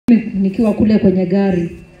nikiwa kule kwenye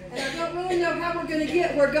gari.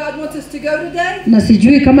 Na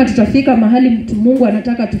sijui kama tutafika mahali Mungu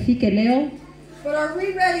anataka tufike leo. But are we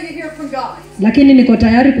ready to hear from God? Lakini niko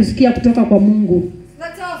tayari kusikia kutoka kwa Mungu.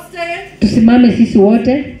 Let's all stand. Tusimame sisi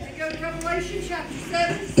wote. Revelation chapter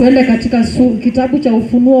 7. Twende katika kitabu cha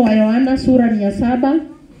Ufunuo wa Yohana sura ni ya 7.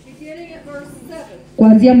 Beginning at verse 7.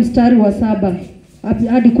 Kuanzia mstari wa 7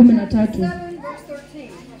 hadi 13.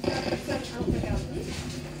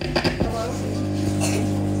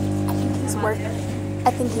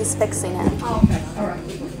 I think he's fixing it. Oh, okay. All right.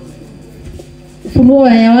 Ufunuo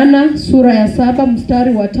wa Yohana sura ya 7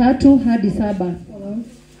 mstari wa 3 hadi 7.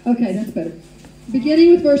 Okay, that's better.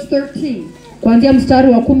 Beginning with verse 13. Kuanzia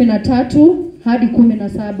mstari wa 13 hadi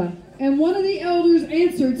 17. And one of the elders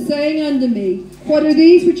answered, saying unto me, What are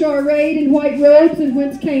these which are arrayed in white robes, and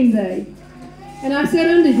whence came they? And I said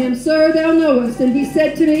unto him, Sir, thou knowest. And he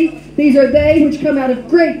said to me, These are they which come out of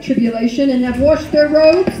great tribulation, and have washed their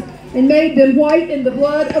robes, and made them white in the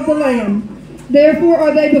blood of the Lamb. Therefore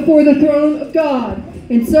are they before the throne of God,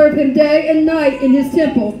 and serve him day and night in his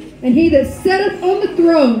temple. And he that sitteth on the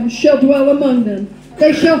throne shall dwell among them.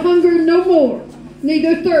 They shall hunger no more,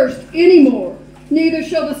 neither thirst any more. Neither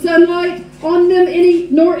shall the sunlight on them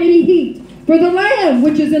nor any heat. For the Lamb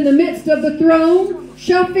which is in the midst of the throne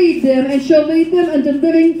shall feed them, and shall lead them unto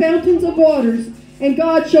living fountains of waters. And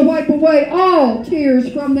God shall wipe away all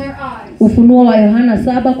tears from their eyes. Ufunuo wa Yohana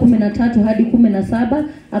 7:13 hadi 17.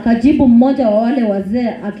 Akajibu mmoja wa wale wazee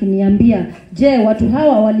akiniambia, Je, watu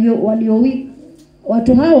hawa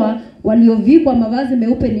waliovikwa mavazi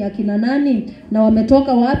meupe ni akina nani, na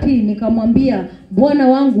wametoka wapi? Nikamwambia, Bwana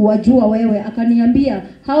wangu, wajua wewe. Akaniambia,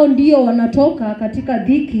 hao ndio wanatoka katika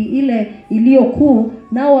dhiki ile iliyokuu,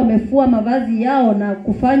 nao wamefua mavazi yao na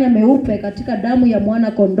kufanya meupe katika damu ya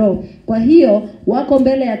mwana kondoo. Kwa hiyo wako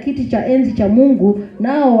mbele ya kiti cha enzi cha Mungu,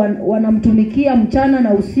 nao wanamtumikia mchana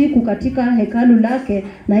na usiku katika hekalu lake,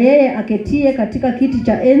 na yeye aketie katika kiti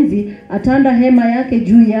cha enzi atanda hema yake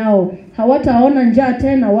juu yao. Hawataona njaa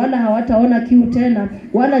tena, wala hawataona kiu tena,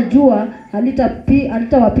 wala jua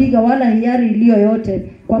halitawapiga, wala hiari iliyo yote.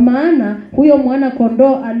 Kwa maana huyo mwana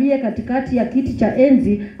kondoo aliye katikati ya kiti cha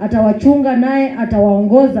enzi atawachunga, naye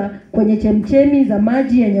atawaongoza kwenye chemchemi za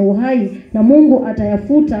maji yenye uhai, na Mungu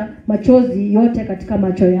atayafuta machozi yote katika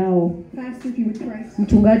macho yao.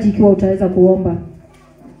 Mchungaji, ikiwa utaweza kuomba.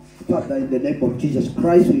 Father, in the name of Jesus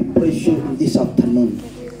Christ, we praise you this afternoon.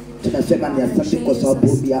 Tunasema ni asante kwa sababu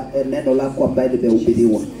ya neno lako ambalo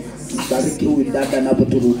limehubiriwa. Bariki huyu dada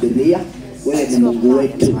anapotuhubiria. Wewe ni Mungu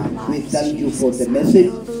wetu. We thank you for the message.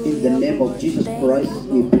 In the name of Jesus Christ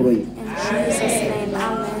we pray. In Jesus' name,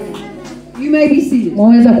 amen. You may be seated.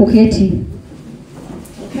 Mwaweza kuketi.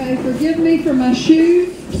 Okay, forgive me for my shoes.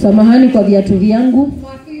 Samahani kwa viatu vyangu. My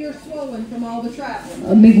feet are swollen from all the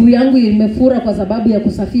travel. Miguu yangu imefura kwa sababu ya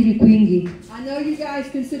kusafiri kwingi. I know you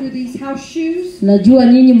guys consider these house shoes. Najua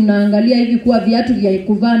nyinyi mnaangalia hivi kuwa viatu vya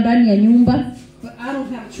kuvaa ndani ya nyumba. But I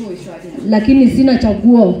don't have a choice right now. Lakini sina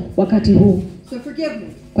chaguo wakati huu. So forgive me.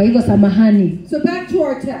 Kwa hivyo samahani. So back to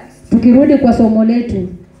our text. Tukirudi kwa somo letu.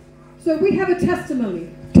 So we have a testimony.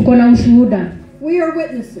 Tuko na ushuhuda. We are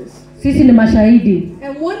witnesses. Sisi ni mashahidi.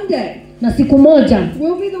 And one day, na siku moja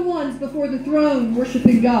we'll be the ones before the throne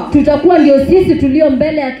worshiping God. Tutakuwa ndio sisi tulio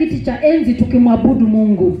mbele ya kiti cha enzi tukimwabudu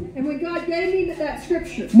Mungu. And when God gave me that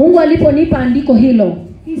scripture, Mungu aliponipa andiko hilo,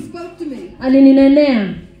 he spoke to me. Alininenea.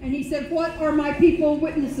 And he said, "What are my people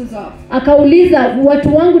witnesses of?" Akauliza,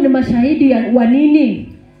 watu wangu ni mashahidi wa nini?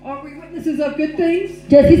 Are we witnesses of good things?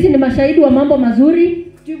 Je, sisi ni mashahidi wa mambo mazuri?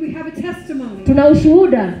 Do we have a testimony? Tuna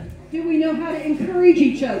ushuhuda. Do we know how to encourage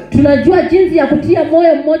each other? Tunajua jinsi ya kutia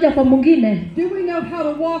moyo mmoja kwa mwingine. Do we know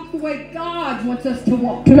how to walk the way God wants us to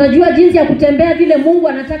walk? Tunajua jinsi ya kutembea vile Mungu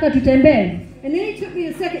anataka tutembee. And then he took me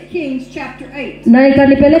to 2 Kings chapter 8. Na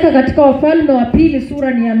ikanipeleka katika Wafalme wa pili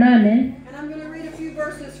sura ni ya 8. And I'm going to read a few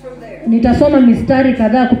verses from there. Nitasoma mistari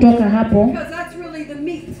kadhaa kutoka hapo. Because that's really the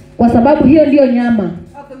meat. Kwa sababu hiyo ndio nyama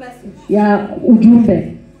Of the message. ya ujumbe.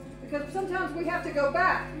 Because sometimes we have to go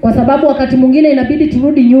back. Kwa sababu wakati mwingine inabidi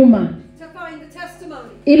turudi nyuma To find the testimony.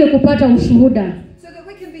 ili kupata ushuhuda. So that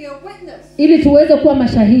we can be a witness. Ili tuweze kuwa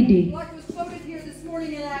mashahidi. Like was quoted here this morning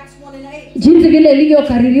in Acts 1:8. Jinsi vile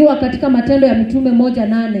ilivyokaririwa katika Matendo ya Mitume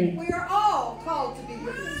 1:8. We are all called to be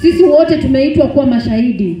witnesses. Sisi wote tumeitwa kuwa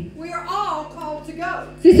mashahidi. We are all called to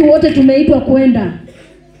go. Sisi wote tumeitwa kwenda.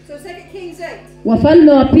 So 2 Kings 8.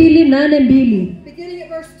 Wafalme wa pili 8:2. Beginning at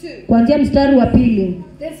verse 2. Kuanzia mstari wa 2.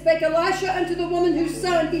 Then spake Elisha unto the woman whose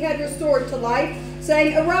son he had restored to life,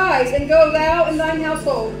 saying, Arise, and go thou and thine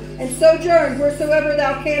household, and sojourn wheresoever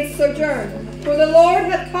thou canst sojourn. For the Lord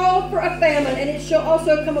hath called for a famine, and it shall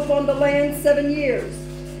also come upon the land 7 years.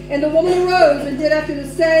 And the woman arose and did after the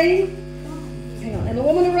same. Hang on. And the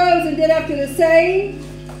woman arose and did after the same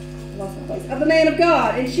of the man of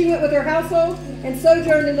God. And she went with her household and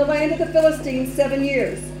sojourned in the land of the Philistines 7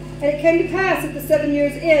 years. And it came to pass at the 7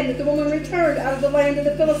 years' end that the woman returned out of the land of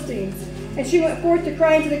the Philistines. And she went forth to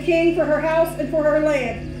cry unto the king for her house and for her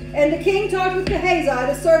land. And the king talked with Gehazi,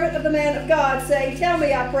 the servant of the man of God, saying, Tell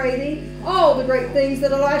me, I pray thee, all the great things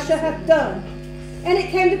that Elisha hath done. And it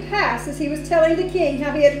came to pass, as he was telling the king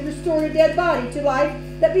how he had restored a dead body to life,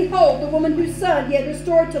 that behold, the woman whose son he had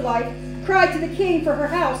restored to life cried to the king for her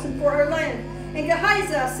house and for her land. And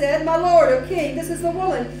Gehazi said, My lord, O king, this is the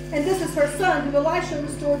woman, and this is her son, whom Elisha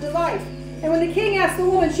restored to life. And when the king asked the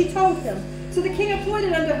woman, she told him. So the king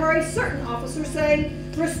appointed unto her a certain officer,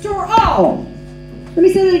 saying, Restore all. Let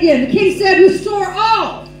me say that again. The king said, Restore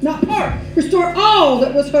all, not part. Restore all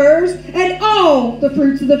that was hers, and all the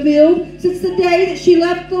fruits of the field, since the day that she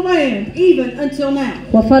left the land, even until now.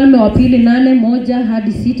 Wafalme wa pili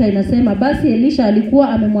 8:1-6 inasema, basi Elisha alikuwa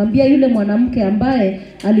amemwambia yule mwanamke ambaye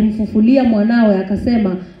alimfufulia mwanawe,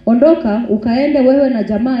 akasema, ondoka ukaende wewe na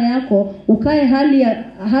jamaa yako, ukae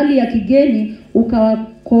hali ya kigeni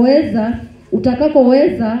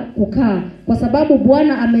utakakoweza kukaa, kwa sababu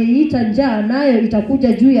Bwana ameiita njaa, nayo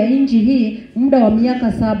itakuja juu ya nchi hii muda wa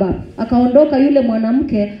miaka 7. Akaondoka yule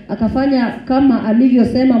mwanamke, akafanya kama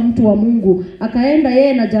alivyosema mtu wa Mungu. Akaenda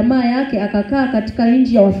yeye na jamaa yake, akakaa katika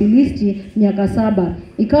nchi ya Wafilisti miaka 7.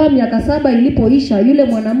 Ikawa miaka 7 ilipoisha, yule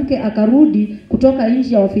mwanamke akarudi kutoka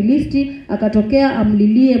nchi ya Wafilisti, akatokea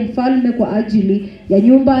amlilie mfalme kwa ajili ya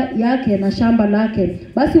nyumba yake na shamba lake.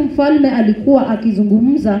 Basi mfalme alikuwa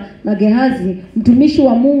akizungumza na Gehazi, mtumishi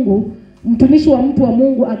wa mtu wa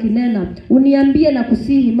Mungu, akinena, uniambie na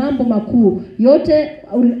kusihi mambo makuu yote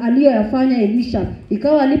aliyoyafanya Elisha.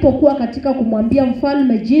 Ikawa alipokuwa katika kumwambia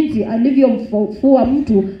mfalme jinsi alivyomfufua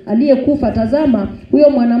mtu aliyekufa, tazama, huyo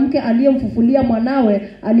mwanamke aliyemfufulia mwanawe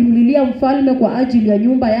alimlilia mfalme kwa ajili ya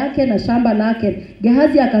nyumba yake na shamba lake.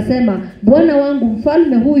 Gehazi akasema, Bwana wangu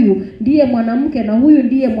mfalme, huyu ndiye mwanamke na huyu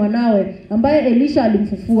ndiye mwanawe ambaye Elisha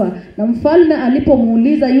alimfufua. Na mfalme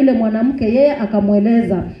alipomuuliza yule mwanamke, yeye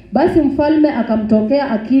akamweleza. Basi mfalme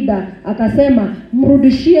akamtokea akida, akasema,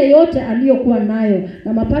 mrudishie yote aliyokuwa nayo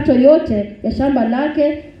na mapato yote ya shamba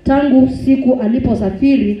lake tangu siku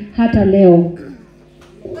aliposafiri hata leo.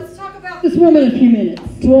 Let's talk about this woman a few minutes.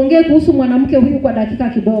 Tuongee kuhusu mwanamke huyu kwa dakika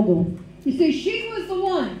kidogo. You see, she was the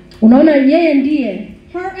one. Unaona, yeye ndiye,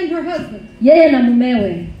 her and her husband, yeye na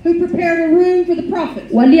mumewe, who prepared a room for the prophet.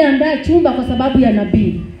 Waliandaa chumba kwa sababu ya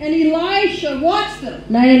nabii. And Elisha watched them.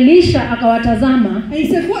 Na Elisha akawatazama. And he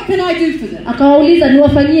said, what can I do for them? Akawauliza,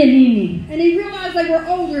 niwafanyie nini? And he realized they were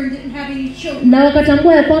older and didn't have any children. Na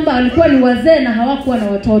wakatambua ya kwamba walikuwa ni wazee na hawakuwa na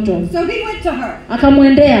watoto. So he went to her.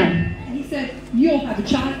 Akamwendea. And he said, you'll have a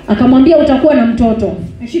child. Akamwambia, utakuwa na mtoto.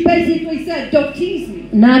 And she basically said, don't tease me.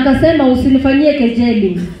 Na akasema, usinifanyie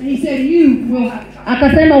kejeli. And he said, you will have a child.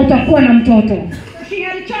 Akasema, utakuwa na mtoto. So she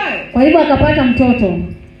had a child. Kwa hivyo akapata mtoto.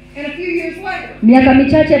 And a few years later, miaka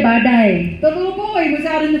michache baadaye, the little boy was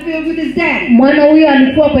out in the field with his daddy. Mwana huyo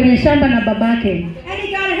alikuwa kwenye shamba na babake. And he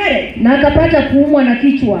got a headache. Na akapata kuumwa na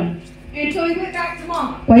kichwa. And so he went back to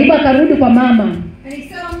mama. Kwa hivyo akarudi kwa mama. And he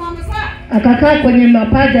sat on mama's lap. Akakaa kwenye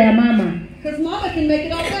mapaja ya mama. Because mama can make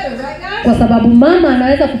it all better, right guys? Kwa sababu mama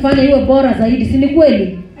anaweza kufanya iwe bora zaidi, si ni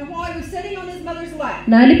kweli? And while he was sitting on his mother's lap,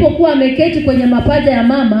 na alipokuwa ameketi kwenye mapaja ya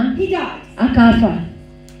mama, he died. Akafa.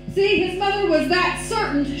 See, his mother was that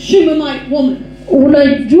certain Shunammite woman.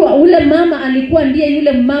 Unajua ule mama alikuwa ndiye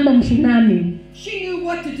yule mama Mshunami. She knew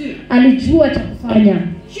what to do. Alijua cha kufanya.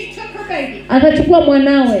 She took her baby. Akachukua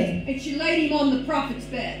mwanawe. And she laid him on the prophet's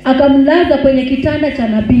bed. Akamlaza kwenye kitanda cha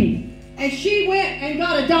nabii. And she went and got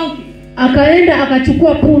a donkey. Akaenda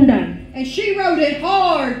akachukua punda. And she rode it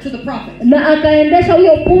hard to the prophet. Na akaendesha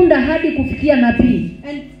huyo punda hadi kufikia nabii.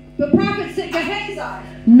 And the prophet sent Gehazi.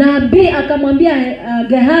 Nabii akamwambia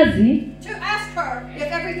Gehazi to ask her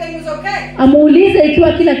if everything was okay. Amuulize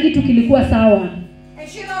ikiwa kila kitu kilikuwa sawa. And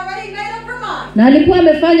she had already made up her mind. Na alikuwa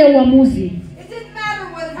amefanya uamuzi. It didn't matter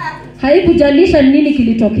what happened. Haikujalisha nini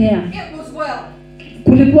kilitokea. It was well.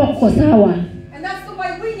 Kulikuwa kuko sawa. And that's the way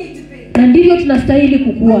we need to be. Na ndivyo tunastahili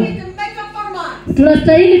kukua. We need to make up our minds.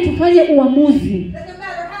 Tunastahili tufanye uamuzi. That no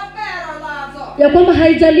matter how bad our lives are. Ya kwamba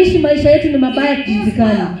haijalishi maisha yetu ni mabaya kiasi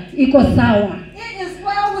gani, iko sawa. It is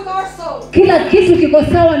well with our soul. Kila kitu kiko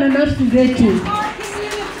sawa na nafsi zetu. Our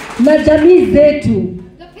community. Na jamii zetu.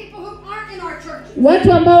 The people who aren't in our churches.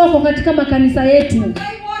 Watu ambao wako katika makanisa yetu. They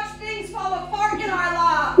watch things fall apart in our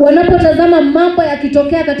lives. Wanapotazama mambo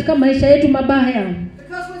yakitokea katika maisha yetu mabaya.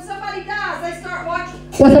 Because when somebody dies, they start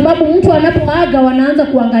watching. Kwa sababu mtu anapoaga wanaanza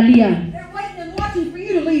kuangalia. They're waiting and watching for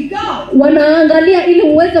you to leave God. God. Wanaangalia ili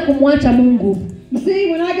uweze kumwacha Mungu. You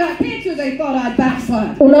see, when I got cancer, they thought I'd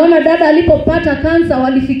backslide. Unaona, dada alipopata kansa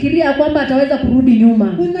walifikiria kwamba ataweza kurudi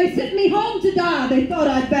nyuma. When they sent me home to die, they thought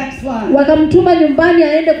I'd backslide. Wakamtuma nyumbani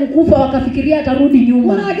aende kukufa, wakafikiria atarudi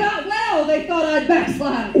nyuma. When I got well, they thought I'd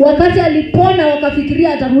backslide. Wakati alipona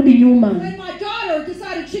wakafikiria atarudi nyuma. When my daughter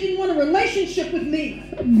decided she didn't want a relationship with me,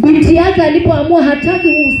 binti yake alipoamua hataki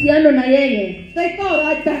uhusiano na yeye, they thought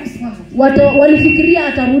I'd backslide. Walifikiria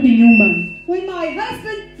atarudi nyuma. When my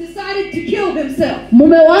husband decided to kill himself,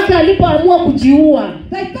 mume wake alipoamua kujiua,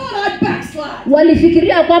 they thought I'd backslide.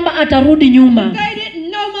 Walifikiria kwamba atarudi nyuma. They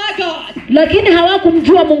didn't know my God. Lakini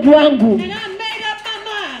hawakumjua Mungu wangu. And I made up my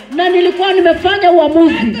mind. Na nilikuwa nimefanya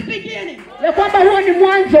uamuzi At the beginning, ya kwamba huo ni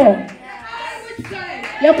mwanzo, I would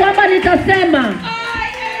say, ya kwamba nitasema I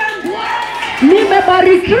am blessed.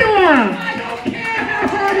 nimebarikiwa. I don't care how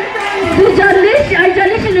hard it rains.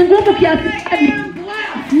 Haijalishi ni ngumu kiasi gani,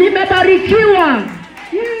 nimebarikiwa.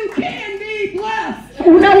 You can be blessed.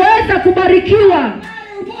 Unaweza kubarikiwa. No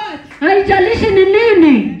matter what. Haijalishi ni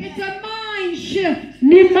nini. It's a mind shift.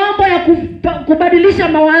 Ni mambo ya kubadilisha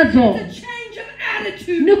mawazo. It's a change of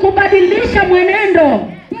attitude. Ni kubadilisha mwenendo.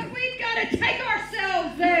 But we've got to take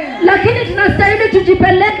ourselves there. Lakini tunastahili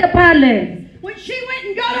tujipeleke pale. When she went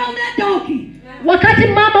and got on that donkey, wakati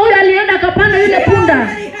mama huyo alienda akapanda yule punda,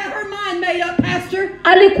 made up, Pastor.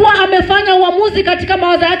 Alikuwa amefanya uamuzi katika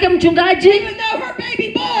mawazo yake mchungaji. Even though her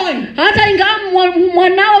baby boy, hata ingawa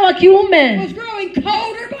mwanao wa kiume was growing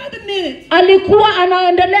colder by the minute, alikuwa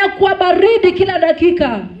anaendelea kuwa baridi kila dakika.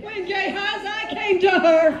 When Gehazi came to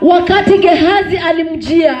her, wakati Gehazi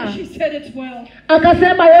alimjia, she said it's well.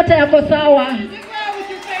 Akasema yote yako sawa. Is it well with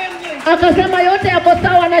your family? Akasema yote yako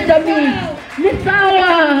sawa na jamii. Ni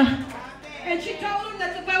sawa. And she told him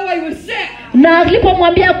that the boy was sick. Na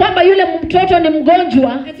alipomwambia kwamba yule mtoto ni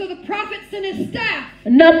mgonjwa, And so the prophet sent his staff,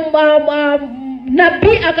 na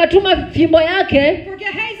nabii akatuma fimbo yake for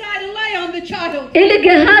Gehazi to lay on the child. ili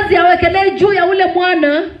Gehazi awekelee juu ya ule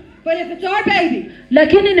mwana. But if it's our baby,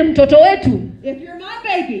 lakini ni mtoto wetu. If you're my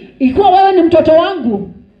baby, ikiwa wewe ni mtoto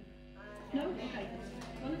wangu, no,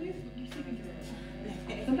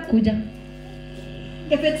 okay. Kuja.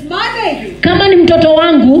 If it's my baby, kama ni mtoto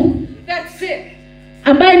wangu that's sick,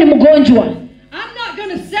 ambaye ni mgonjwa, I'm not going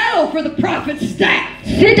to settle for the prophet's staff.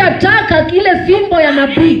 Sitataka kile fimbo ya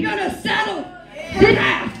nabii. I'm going to settle for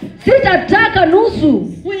half. Sitataka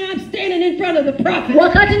nusu. When I'm standing in front of the prophet.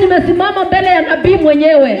 Wakati nimesimama mbele ya nabii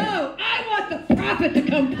mwenyewe. No, I want the prophet to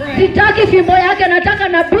come pray. Sitaki fimbo yake, nataka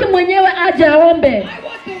nabii mwenyewe aje aombe. I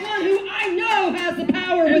want the one who I know has the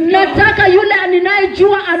power with God. Nataka yule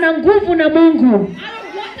ninayejua ana nguvu na Mungu. I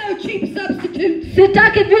don't want no cheap substitutes.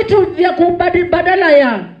 Sitaki vitu vya kubadala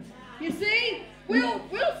ya. You see, we'll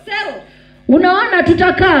settle. Unaona,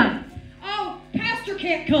 tutakaa. Oh, pastor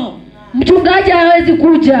can't come. Mchungaji hawezi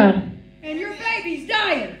kuja. And your baby's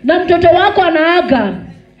dying. Na mtoto wako anaaga.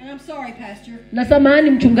 And I'm sorry, pastor. Na samahani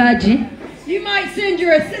mchungaji. You might send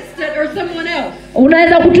your assistant or someone else.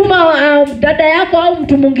 Unaweza kutuma dada yako au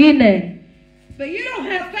mtu mwingine. But you don't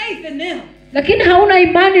have faith in them. Lakini hauna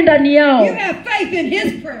imani ndani yao. You have faith in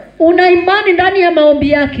his prayer. Una imani ndani ya maombi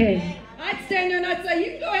yake. I'd stand there and I'd say,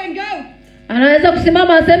 you can go ahead and go. Anaweza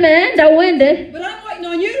kusimama aseme enda uende. But I'm waiting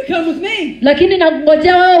on you to come with me. Lakini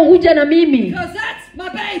nangojea wewe uje na mimi. Because that's my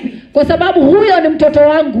baby. Kwa sababu huyo ni mtoto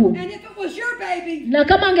wangu. And if it was your baby, na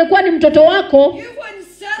kama angekuwa ni mtoto wako, you wouldn't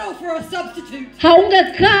settle for a substitute.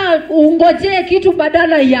 Haungekaa ungojee kitu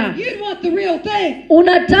badala ya. You'd want the real thing.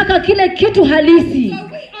 Unataka kile kitu halisi. So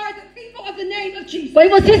we are the people of the name of Jesus. Kwa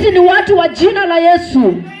hivyo sisi ni watu wa jina la Yesu.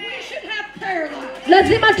 We should have prayer life.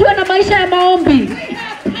 Lazima tuwe na maisha ya maombi. We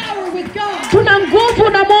have power with God. Tuna nguvu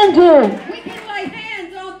na Mungu. We can lay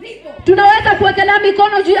hands on people. Tunaweza kuwekelea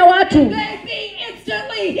mikono juu ya watu. They'd be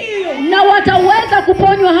instantly healed. Na wataweza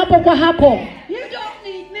kuponywa hapo kwa hapo. You don't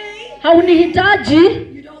need me. Haunihitaji.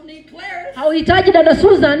 You don't need Claire. Hauhitaji dada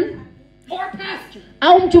Susan. Or pastor.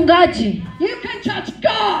 Au mchungaji. You can touch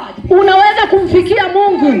God. Unaweza kumfikia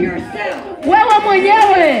Mungu. Yourself. Wewe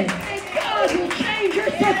mwenyewe. And God will change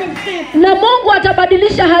your circumstances. Na Mungu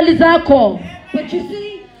atabadilisha hali zako. But you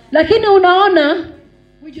see, lakini unaona,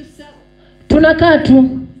 we just settle. Tunakaa tu.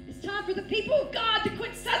 It's time for the people of God to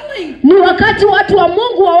quit settling. Ni wakati watu wa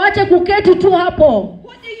Mungu wawache kuketi tu hapo.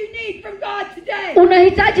 What do you need from God today?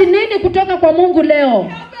 Unahitaji nini kutoka kwa Mungu leo? How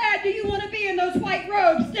bad do you want to be in those white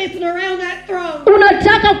robes dancing around that throne?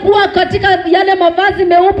 Unataka kuwa katika yale mavazi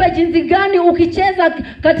meupe jinsi gani ukicheza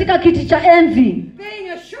katika kiti cha enzi? Being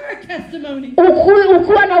a sure testimony.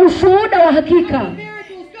 Ukuwa na ushuhuda wa hakika.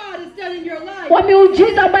 Miracles God has done in your life. Wa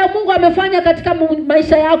miujiza ambayo Mungu amefanya katika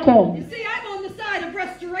maisha yako. You see, I'm on the side of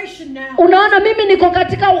restoration. restoration now. Unaona mimi niko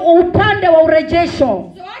katika upande wa urejesho.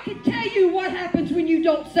 So I can tell you what happens when you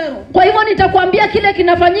don't settle. Kwa hivyo nitakwambia kile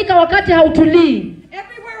kinafanyika wakati hautulii.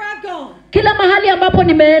 Everywhere I've gone, Kila mahali ambapo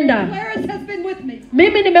nimeenda, Clarence has been with me.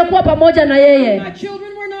 mimi nimekuwa pamoja na yeye. My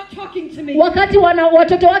children were not talking to me. Wakati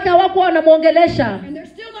watoto wake hawakuwa wanamuongelesha, And they're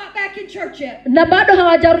still not back in church yet. na bado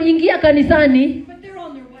hawajaingia kanisani, But they're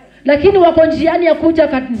on their way. lakini wako njiani ya kuja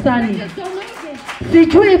kanisani. I just don't know yet.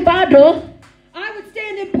 Sijui bado. I would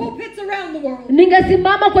stand in pulpits around the world.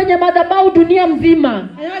 Ningesimama kwenye madhabahu dunia mzima, And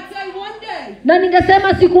I'd say one day, na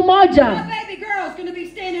ningesema siku moja my baby girl's going to be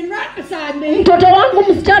standing right beside me. mtoto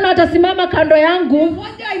wangu msichana atasimama kando yangu,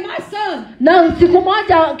 One day my son na siku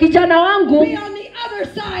moja kijana wangu will be on the other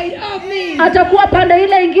side of me. atakuwa pande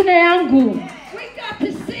ile ingine yangu. We've got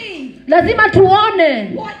to see Lazima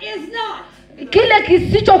tuone what is not kile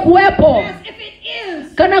kisichokuwepo as if it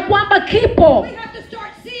is. kana kwamba kipo. We have to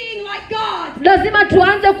start seeing like God. Lazima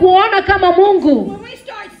tuanze kuona kama Mungu. When we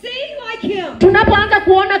start seeing like Him Tunapoanza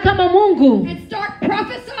kuona kama Mungu, and start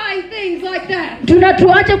prophesying things like that,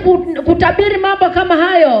 tuache kutabiri mambo kama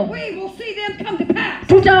hayo, we will see them come to pass.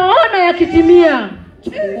 tutaona yakitimia.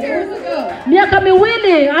 2 years ago, Miaka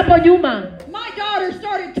miwili hapo nyuma, my daughter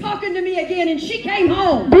started talking to me again and she came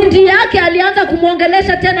home. binti yake alianza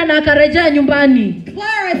kumwongelesha tena na akarejea nyumbani.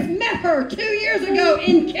 Clarence met her 2 years ago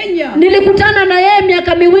in Kenya. Nilikutana na yeye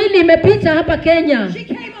miaka miwili imepita hapa Kenya. She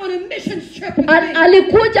came on a missions trip with me.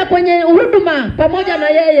 Alikuja kwenye huduma pamoja na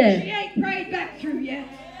She yeye. ain't prayed back through yet.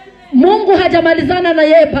 Mungu hajamalizana na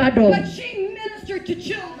yeye bado. But she ministered to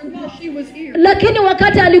children while she was here. Lakini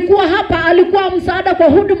wakati alikuwa hapa alikuwa msaada kwa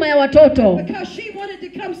huduma ya watoto. Because she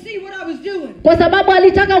wanted to come see what I was doing. Kwa sababu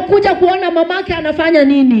alitaka kuja kuona mamake anafanya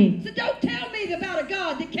nini. So don't tell me about a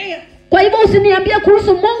God that can't. Kwa hivyo usiniambie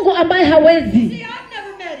kuhusu Mungu ambaye hawezi. See, I've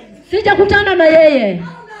never met him. Sijakutana na yeye. I don't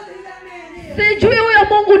know who that man is. Sijui huyo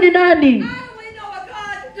Mungu ni nani. I only know a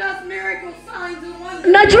God that does miracles, signs and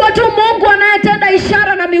wonders. Najua tu Mungu anayetenda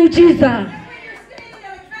ishara na miujiza. And when you're standing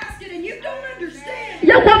at a casket and you don't understand,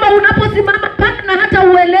 Ya kwamba unaposimama pale na hata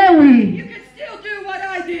uelewi, you can still do what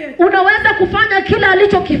I did. unaweza kufanya kila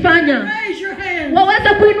alichokifanya. Raise your hand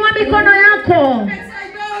Waweza kuinua mikono yako and say,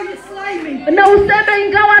 "No, you slay me. na useme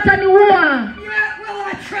ingawa ataniua, Yet will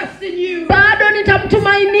I trust in you." bado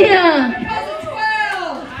nitamtumainia, Because it's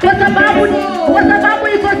well. kwa sababu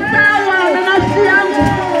iko sawa na nafsi yangu,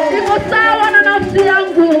 iko sawa na nafsi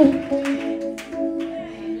yangu.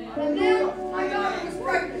 And then my daughter was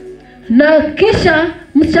pregnant. Na kisha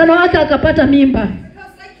msichana wake akapata mimba,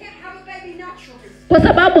 Because they can't have a baby naturally. kwa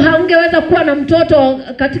sababu haungeweza kuwa na mtoto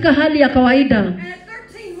katika hali ya kawaida. And at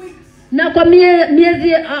 13 weeks, Na kwa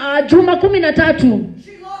miezi juma 13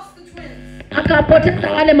 she lost the twins.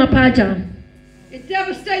 akapoteza wale mapacha. It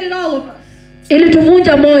devastated all of us.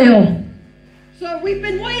 Ilituvunja moyo. So we've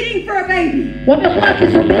been waiting for a baby. Wamekuwa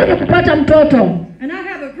wakisubiri kupata mtoto, And I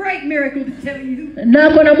have a great miracle to tell you. na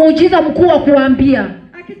kuna muujiza mkuu wa kuambia.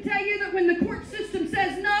 I can tell you that when the court system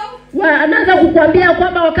says no, Anaanza kukuambia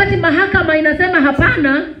kwamba wakati mahakama inasema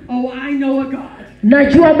hapana, oh, I know a God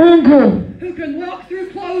najua Mungu who can walk through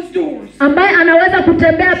closed doors ambaye anaweza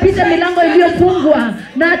kutembea pita milango iliyofungwa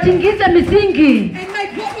na atingize misingi and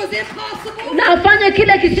make what was impossible na afanye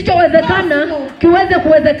kile kisichowezekana kiweze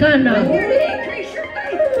kuwezekana. here to increase your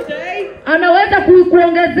faith today. Anaweza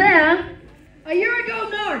kuongezea A year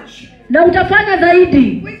ago March, na utafanya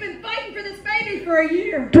zaidi. we've been fighting for this baby for a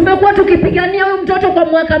year, Tumekuwa tukipigania huyu mtoto kwa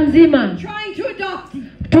mwaka mzima, trying to adopt him.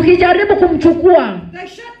 tukijaribu kumchukua. They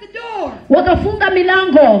shut the door. Wakafunga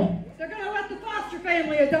milango, They're going to let the foster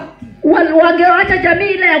family adopt him. wangewacha jamii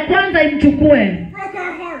ile ya kwanza imchukue. Broke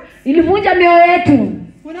our hearts. Ilivunja mioyo yetu.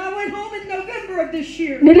 When I went home in November of this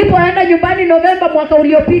year, Nilipoenda nyumbani Novemba mwaka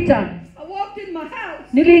uliopita, I walked in my house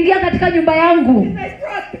niliingia katika nyumba yangu and they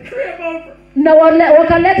brought the crib over na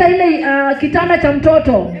wakaleta ile kitanda cha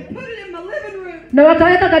mtoto and put it in my living room. na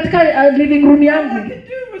wakaweka katika living room All I yangu. could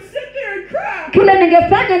do was sit there and cry. Kile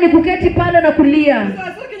ningefanya ni kuketi pale na kulia, I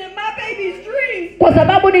was looking at my baby's dream. kwa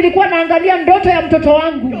sababu nilikuwa naangalia ndoto ya mtoto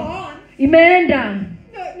wangu Gone. imeenda.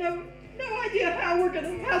 No idea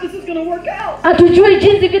how this is gonna work out. Hatujui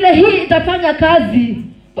jinsi vile hii itafanya kazi,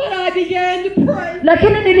 But I began to pray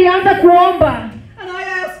lakini nilianza kuomba and I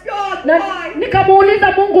asked God na why.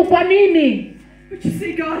 nikamuuliza Mungu kwa nini. But you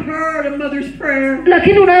see, God heard a mother's prayer.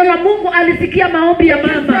 Lakini unaona Mungu alisikia maombi ya We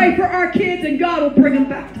can mama. pray for our kids and God will bring them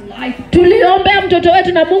back to life. Tuliombea mtoto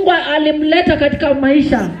wetu na Mungu alimleta katika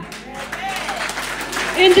maisha.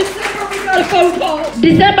 In December we got a phone call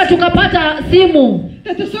Disemba tukapata simu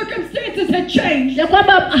that the circumstances had changed ya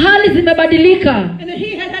kwamba hali zimebadilika and that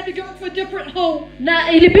he had to go to a different home.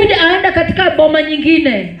 na ilibidi aende katika boma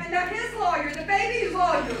nyingine. And that his lawyer, the baby's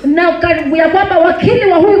lawyer, Na ya kwamba wakili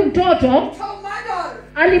wa huyu mtoto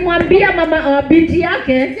alimwambia mama binti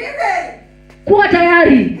yake, kuwa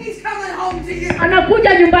tayari,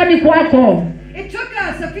 anakuja nyumbani kwako.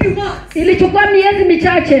 Ilichukua miezi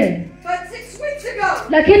michache,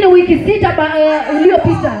 lakini wiki 6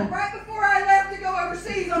 iliyopita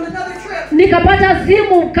nikapata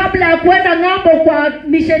simu kabla ya kwenda ng'ambo kwa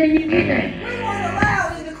misheni nyingine.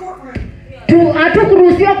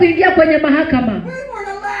 Hatukuruhusiwa kuingia kwenye mahakama.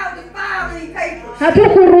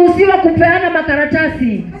 Hatukuruhusiwa kupeana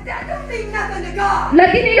makaratasi.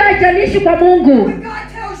 Lakini hiyo haijalishi kwa Mungu.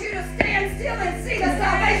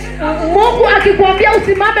 Mungu akikwambia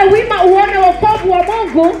usimame wima uone wokovu wa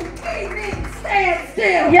Mungu,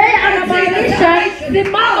 yeye anamaanisha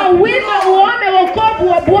simama wima uone wokovu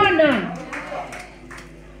wa Bwana.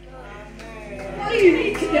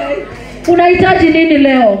 Unahitaji nini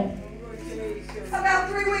leo?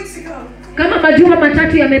 Kama majuma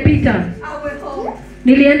 3 yamepita,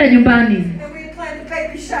 nilienda nyumbani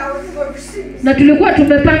na tulikuwa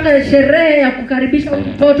tumepanga sherehe ya kukaribisha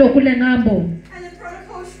mtoto kule ng'ambo,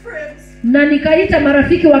 na nikaita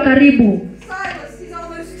marafiki wa karibu.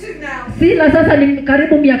 Sila sasa ni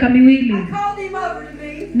karibu miaka 2.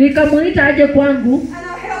 Nikamuita aje kwangu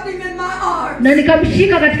na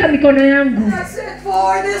nikamshika katika mikono yangu.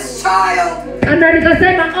 Na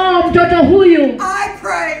nikasema, mtoto huyu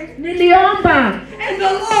niliomba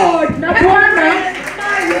na Bwana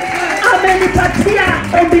amenipatia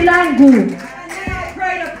ombi langu.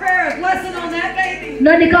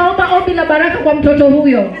 Na nikaomba ombi la baraka kwa mtoto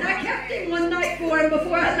huyo.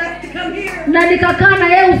 Na nikakaa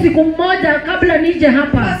na yeye usiku mmoja kabla nije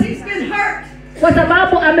hapa, kwa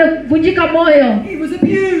sababu amevunjika moyo.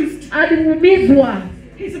 Aliumizwa.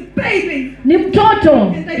 Ni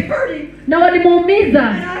mtoto na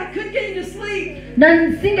walimuumiza, na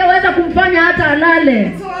nisingeweza kumfanya hata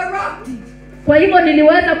alale. Kwa hivyo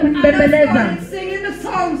niliweza kumbembeleza.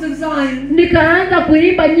 Nikaanza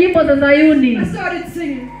kuimba nyimbo za Zayuni.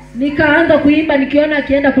 Nikaanza kuimba nikiona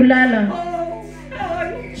akienda kulala.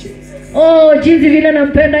 Jinsi vile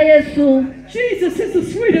nampenda Yesu. Jesus is the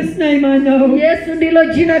sweetest name I know. Yesu ndilo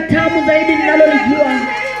jina tamu zaidi ninalolijua.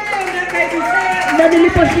 Na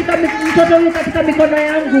niliposhika mtoto huyu katika mikono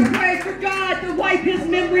yangu,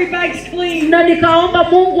 na nikaomba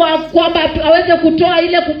Mungu kwamba aweze kutoa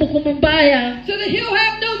ile kumbukumbu mbaya, so that he'll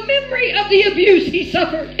have no memory of the abuse he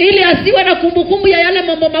suffered, ili asiwe na kumbukumbu ya yale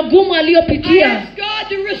mambo magumu aliyopitia. I asked God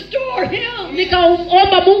to restore him.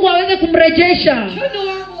 Nikaomba Mungu aweze kumrejesha to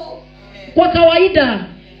normal. Kwa kawaida.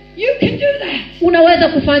 You can do that. Unaweza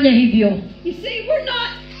kufanya hivyo. You see, we're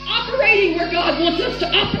not operating where God wants us to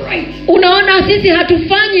operate. Unaona, sisi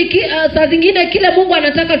hatufanyi saa zingine kile Mungu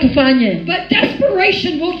anataka tufanye. But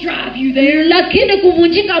desperation will drive you there. Lakini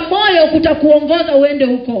kuvunjika moyo kutakuongoza uende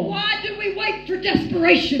huko. Why do we wait for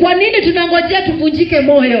desperation? Kwa nini tunangojea tuvunjike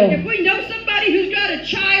moyo? If we know somebody who's got a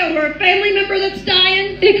child or a family member that's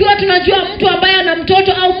dying, ikiwa tunajua mtu ambaye ana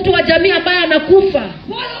mtoto au mtu wa jamii ambaye anakufa,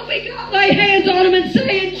 why don't we go lay hands on him and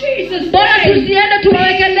say in Jesus' name? Bora tusiende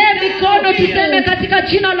tuwawekelee mikono tuseme katika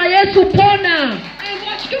jina la Yesu pona. And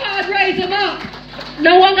watch God raise him up.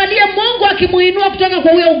 Na uangalie Mungu akimuinua kutoka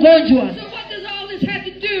kwa huyo ugonjwa. So what does all this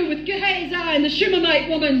have to do with Gehazi and the Shunammite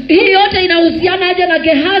woman? Hii yote inahusiana aje na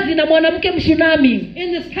Gehazi na mwanamke Mshunami?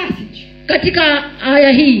 In this passage, katika aya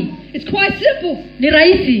hii, it's quite simple. Ni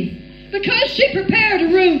rahisi. Because she prepared a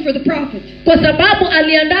room for the prophet. Kwa sababu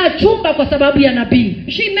aliandaa chumba kwa sababu ya nabii.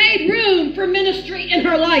 She made room for ministry in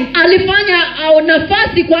her life. Alifanya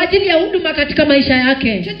nafasi kwa ajili ya huduma katika maisha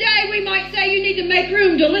yake. Today we might say you need to make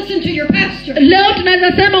room to listen to your pastor. Leo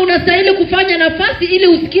tunaweza sema unastahili kufanya nafasi ili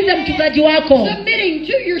usikize mchungaji wako. Submitting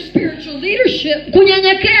to your spiritual leadership.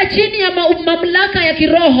 Kunyenyekea chini ya mamlaka ya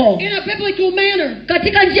kiroho. In a biblical manner.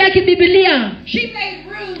 Katika njia ya kibiblia. She made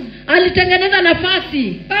room. Alitengeneza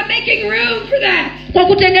nafasi. By making room for that. Kwa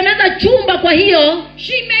kutengeneza chumba kwa hiyo.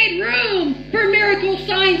 She made room for miracle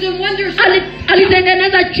signs and wonders.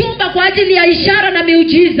 Alitengeneza chumba kwa ajili ya ishara na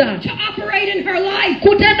miujiza. To operate in her life.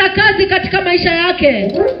 Kutenda kazi katika maisha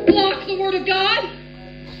yake. Block the word of God.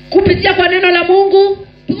 Kupitia kwa neno la Mungu.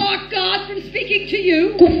 Block God from speaking to you.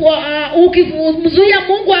 Ukimzuia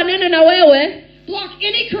Mungu anene na wewe. Block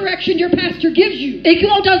any correction your pastor gives you.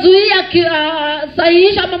 Ikiwa utazuia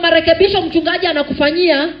sahihisha ama marekebisho mchungaji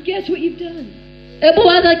anakufanyia, guess what you've done? Hebu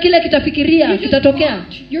waza kile kitafikiria kitatokea.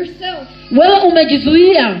 Wewe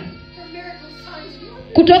umejizuia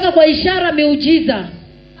kutoka kwa ishara miujiza.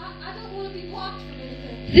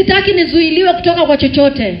 Sitaki nizuiliwe kutoka kwa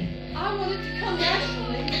chochote.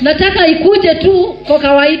 Nataka ikuje tu kwa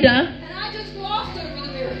kawaida.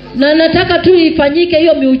 Na nataka tu ifanyike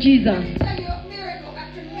hiyo miujiza.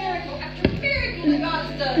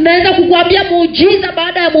 Naweza kukuambia muujiza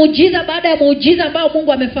baada ya muujiza baada ya muujiza ambao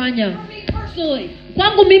Mungu amefanya. For me personally,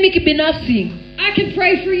 Kwangu mimi kibinafsi, I can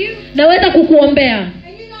pray for you naweza kukuombea and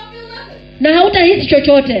you not feel nothing. na hautahisi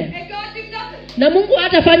chochote, And God do nothing. na Mungu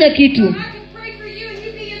hatafanya kitu. I can pray for you and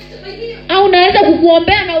you be instantly healed. Au naweza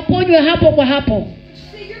kukuombea na uponywe hapo kwa hapo.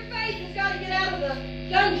 See, your faith has got to get out of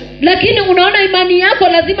the dungeon. Lakini unaona imani yako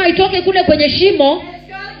lazima itoke kule kwenye shimo And it's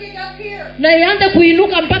got to get up here. na ianze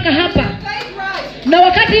kuinuka mpaka hapa. Faith rises. Na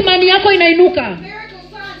wakati imani yako inainuka, Miracle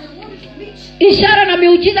signs and wonders will meet you. ishara na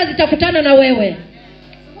miujiza zitakutana na wewe.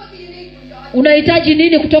 So what do you need from God? Unahitaji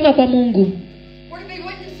nini kutoka kwa Mungu? We're to be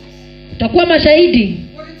witnesses. Utakuwa mashahidi.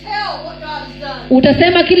 We're to tell what God has done.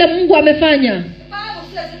 Utasema kile Mungu amefanya. The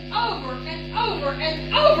Bible says it over and over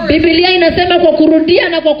and over. Biblia inasema kwa kurudia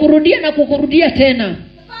na kwa kurudia na kurudia tena. The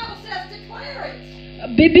Bible says declare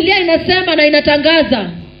it. Biblia inasema na inatangaza.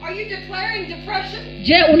 Are you declaring depression?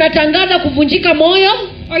 Je, unatangaza kuvunjika moyo?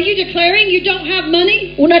 Are you declaring you don't have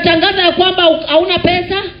money? Unatangaza ya kwamba hauna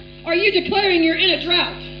pesa? Are you declaring you're in a drought?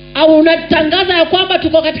 Au unatangaza ya kwamba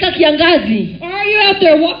tuko katika kiangazi? Or are you out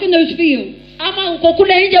there walking those fields Ama uko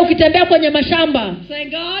kule nje ukitembea kwenye mashamba saying,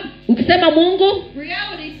 God, ukisema Mungu,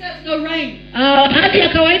 reality says no rain. hali ya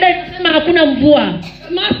kawaida inasema hakuna mvua,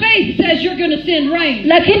 My faith says you're going to send rain.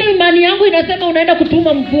 lakini imani yangu inasema unaenda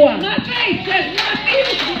kutuma mvua. My faith says my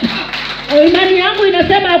fields will come. Imani yangu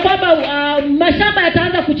inasema ya kwamba mashamba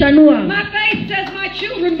yataanza kuchanua. My faith says my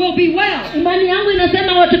children will be well. Imani yangu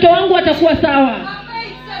inasema watoto wangu watakuwa sawa. My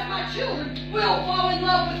faith says my children will fall in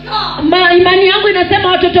love with God. Imani yangu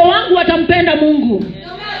inasema watoto wangu watampenda Mungu. No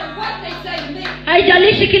matter what they say to me,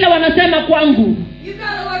 Haijalishi kile wanasema kwangu. you've got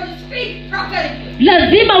to learn to speak prophetically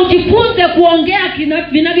Lazima ujifunze kuongea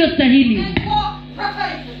vinavyostahili and walk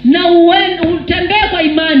prophetically. na utembee kwa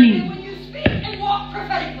imani. And when you speak and walk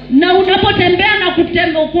prophetically, Na unapotembea na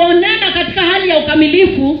kuonena katika hali ya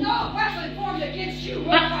ukamilifu, no weapon formed against you will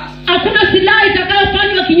prosper. hakuna silaha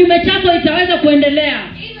itakayofanywa kinyume chako itaweza kuendelea.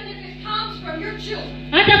 Even if it comes from your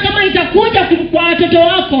children. Hata kama itakuja kwa watoto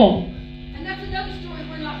wako. And that's another story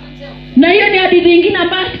we're not going to tell. Na hiyo ni hadithi nyingine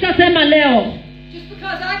ambayo sitasema leo. Just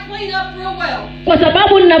because I clean up real well Kwa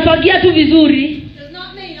sababu ninafagia tu vizuri, does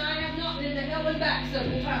not mean I have not been to hell and back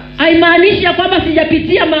several times. haimaanishi ya kwamba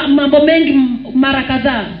sijapitia mambo mengi mara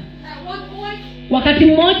kadhaa. At one point Wakati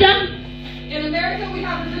mmoja in America we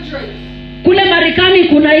have a refrigerator. kule Marekani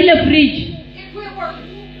kuna ile fridge. It quit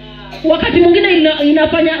working. Wakati mwingine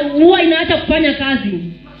huwa inaacha kufanya kazi. My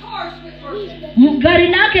car's quit working. Gari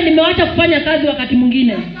lake limeacha kufanya kazi wakati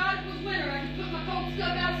mwingine. Thank God it was winter. I could put my cold stuff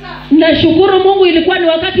outside. Nashukuru Mungu ilikuwa ni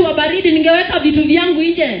wakati wa baridi, ningeweka vitu vyangu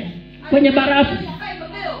nje kwenye barafu. I didn't have to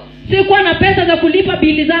pay my bills. Sikuwa na pesa za kulipa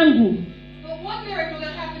bili zangu. But one miracle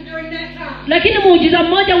that happened during that time. Lakini muujiza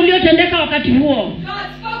mmoja uliotendeka wakati huo. God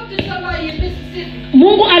spoke to somebody in Mississippi.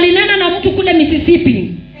 Mungu alinena na mtu kule Mississippi.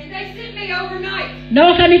 And they sent me overnight Na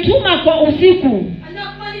wakanituma kwa usiku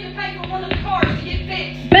enough money to pay for one of the cars to get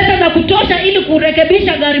fixed. pesa za kutosha ili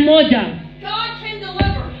kurekebisha gari moja. God can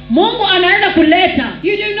deliver. Mungu anaweza kuleta.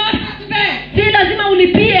 You do not have to beg. Si lazima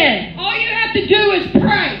ulipie. All you have to do is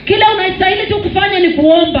pray. Kile unastahili tu kufanya ni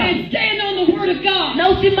kuomba. And stand on the word of God. Na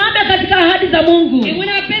usimame katika ahadi za Mungu. And when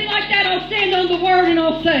I've been like that, I'll stand on the word and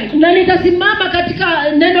I'll say, Na nitasimama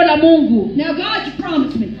katika neno la Mungu. now God, you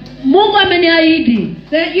promised me Mungu ameniahidi.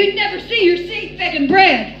 that you'd never see your seed begging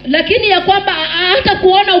bread. Lakini ya kwamba hata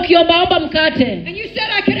kuona ukiombaomba mkate. And you said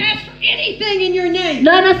I could ask for anything in your name.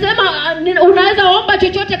 Na anasema unaweza omba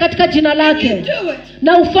chochote katika jina And you lake. do it.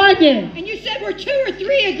 Na ufanye. And you said where 2 or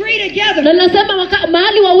 3 agree together, Na nasema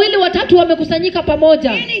mahali wawili watatu wamekusanyika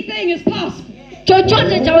pamoja, anything is possible.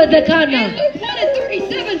 chochote chawezekana. And Luke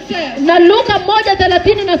 1:37 says, Na Luka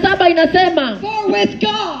 1:37 inasema, for with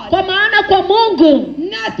God kwa maana kwa Mungu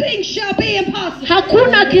nothing shall be impossible.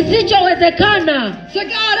 hakuna kisichowezekana. So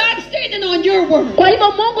God, I'm standing on your word. Kwa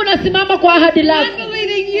hivyo Mungu nasimama kwa ahadi lako I'm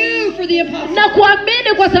believing you for the impossible. na kuamini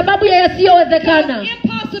kwa sababu ya yasiyowezekana.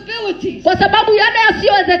 Impossibilities Kwa sababu yale are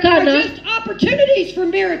yasiyowezekana just opportunities for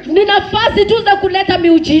miracles. ni nafasi tu za kuleta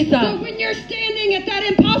miujiza. So when you're standing at that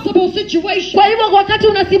impossible situation, Kwa hivyo wakati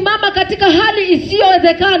unasimama katika hali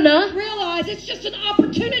isiyowezekana, realize it's just an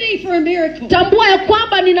opportunity for a miracle. tambua ya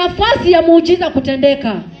kwamba ni nafasi ya muujiza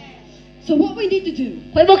kutendeka. So what we need to do,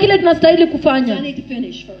 Kwa hivyo kile tunastahili I kufanya, need to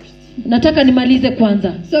finish first. nataka nimalize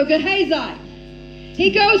kwanza. So Gehazi, he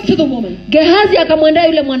goes to the woman, Gehazi akamwendea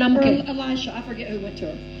yule or mwanamke. Elisha, I forget who went to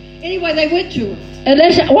her. Anyway, they went to her.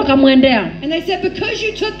 Elisha wakamwendea. And they said, because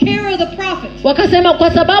you took care of the prophet, Wakasema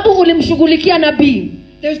kwa sababu ulimshughulikia nabii,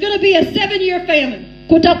 there's going to be a 7-year famine.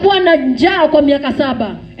 kutakuwa na njaa kwa miaka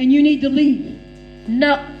 7 And you need to leave.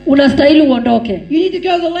 na unastahili uondoke. You need to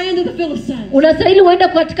go to the land of the Philistines. Unastahili uende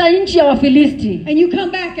katika nchi ya Wafilisti. And you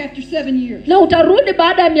come back after 7 years. Na utarudi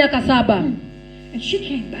baada ya miaka 7. And she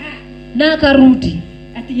came back. Na akarudi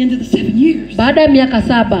at the end of the 7 years. Baada ya miaka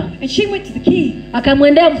 7. And she went to the king.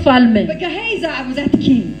 Akamwendea mfalme. But Gehazi was at the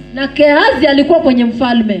king. Na Gehazi alikuwa kwenye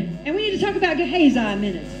mfalme. And we need to talk about Gehazi a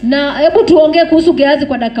minute. Na hebu tuongee kuhusu Gehazi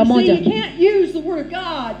kwa dakika moja. You can't use the word of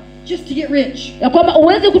God just to get rich. Ya kwamba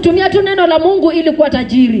uweze kutumia tu neno la Mungu ili kuwa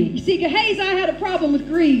tajiri. You see, Gehazi had a problem with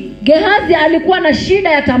greed. Gehazi alikuwa na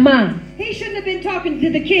shida ya tamaa. He shouldn't have been talking to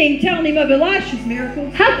the king, telling him of Elisha's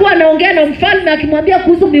miracles. Hakuwa anaongea na mfalme akimwambia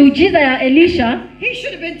kuhusu miujiza ya Elisha. He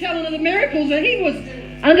should have been telling of the miracles that he was.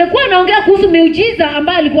 Angekuwa anaongea kuhusu miujiza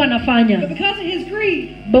ambayo alikuwa anafanya. But because of his greed.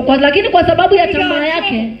 Lakini kwa sababu ya tamaa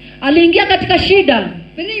yake, aliingia katika shida.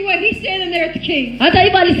 But anyway, he's standing there at the king. Hata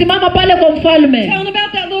hivyo alisimama pale kwa mfalme. Telling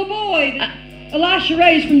about that little boy that Elisha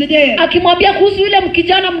raised from the dead. Akimwambia kuhusu yule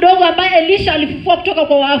kijana mdogo ambaye Elisha alifufua kutoka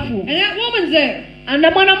kwa wafu. And that woman's there.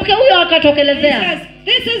 Na mwanamke huyo akatokelezea.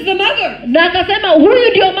 This is the mother. Na akasema huyu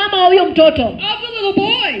ndio mama wa huyo mtoto. Of the little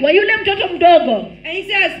boy. Wa yule mtoto mdogo. And he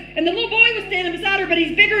says, and the little boy was standing beside her, but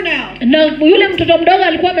he's bigger now. Na yule mtoto mdogo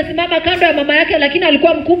alikuwa amesimama kando ya mama yake, lakini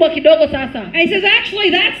alikuwa mkubwa kidogo sasa. And he says,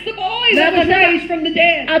 actually that's the boy that was raised from the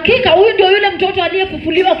dead. Hakika huyu ndio yule mtoto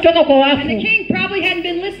aliyefufuliwa kutoka kwa wafu. And the king probably hadn't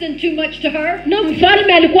been listening too much to her. Na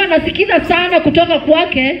mfalme alikuwa anasikiza sana kutoka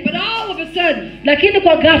kwake. But all of a sudden, lakini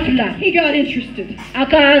kwa ghafla he got interested.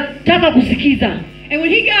 Akataka kusikiza. And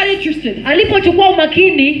when he got interested, alipochukua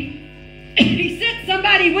umakini, he sent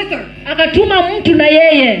somebody with her. Akatuma mtu na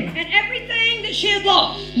yeye. And everything that she had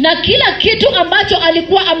lost, na kila kitu ambacho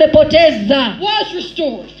alikuwa amepoteza, was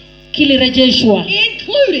restored. Kilirejeshwa.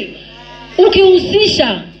 Including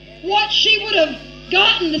ukihusisha what she would have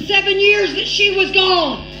gotten the 7 years that she was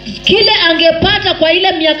gone. Kile angepata kwa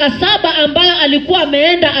ile miaka 7 ambayo alikuwa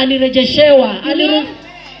ameenda, alirejeshewa. Amen.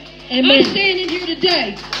 I'm standing here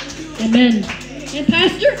today. Amen. And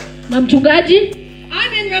pastor, na mchungaji,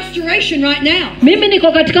 I'm in restoration right now. Mimi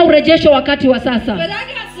niko katika urejesho wakati wa sasa. But I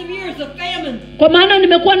got some years of famine. Kwa maana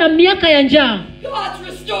nimekuwa na miaka ya njaa. God's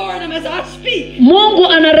restoring them as I speak. Mungu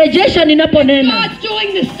anarejesha ninaponena. God's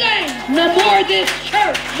doing the same for this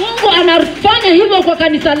church. Mungu anafanya hivyo kwa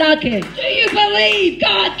kanisa lake. Do you believe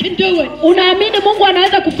God can do it? Unaamini Mungu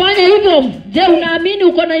anaweza kufanya hivyo? Je, unaamini,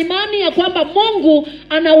 uko na imani ya kwamba Mungu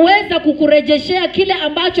anaweza kukurejeshea kile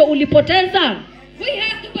ambacho ulipoteza? We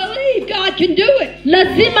have to believe God can do it.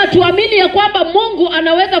 Lazima tuamini ya kwamba Mungu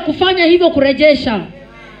anaweza kufanya hivyo, kurejesha.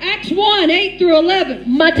 Acts 1:8 through 11.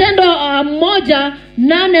 Matendo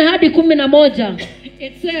 1:8 hadi 11.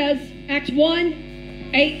 It says Acts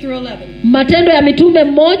 1:8 through 11. Matendo ya Mitume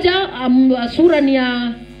 1 sura ni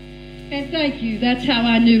ya. And thank you. That's how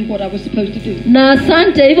I knew what I was supposed to do. Na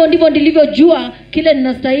asante, hivyo ndivyo nilivyojua kile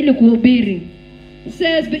ninastahili kuhubiri. It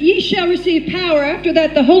says, but ye shall receive power after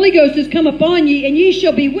that the Holy Ghost is come upon ye, and ye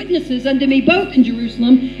shall be witnesses unto me both in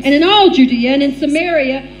Jerusalem and in all Judea and in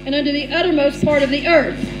Samaria and unto the uttermost part of the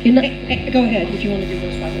earth. Go ahead if you want to read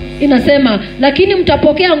those Bibles. Inasema, lakini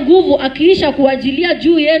mtapokea nguvu akiisha kuajilia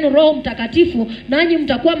juu yenu Roho Mtakatifu, nanyi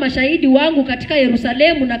mtakuwa mashahidi wangu katika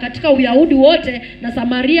Yerusalemu na katika Uyahudi wote na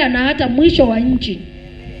Samaria na hata mwisho wa nchi.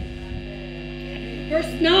 Verse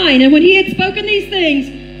 9, and when he had spoken these things,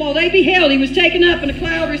 while they beheld, he was taken up, and a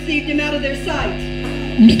cloud received him out of their sight.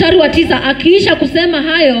 Mstari wa 9, akiisha kusema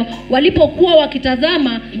hayo, walipokuwa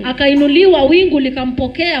wakitazama, akainuliwa, wingu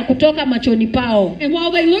likampokea kutoka machoni pao. And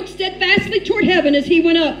while they looked steadfastly toward heaven as he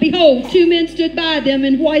went up, behold, 2 men stood by them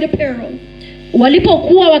in white apparel.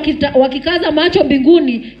 Walipokuwa wakikaza macho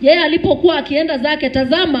mbinguni, yeye alipokuwa akienda zake,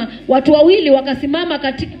 tazama, watu 2 wakasimama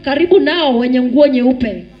karibu nao wenye nguo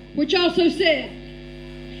nyeupe. Which also said,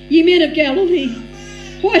 ye men of Galilee,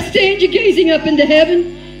 why stand ye gazing up into heaven?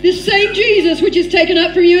 This same Jesus which is taken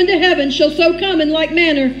up from you into heaven shall so come in like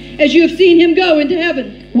manner as you have seen him go into heaven.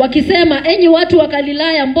 Wakisema, enyi watu wa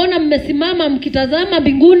Galilaya, mbona mmesimama mkitazama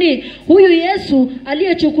mbinguni? Huyu Yesu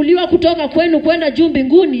aliyechukuliwa kutoka kwenu kwenda juu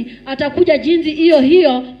mbinguni, atakuja jinsi hiyo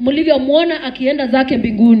hiyo mlivyomuona akienda zake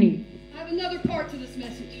mbinguni. I have another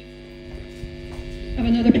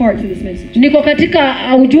part to this message. Niko katika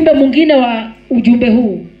ujumbe mwingine wa ujumbe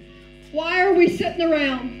huu. Why are we sitting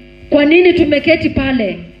around? Kwa nini tumeketi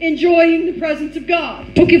pale enjoying the presence of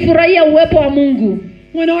God? Tukifurahia uwepo wa Mungu.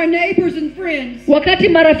 When our neighbors and friends, wakati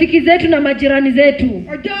marafiki zetu na majirani zetu,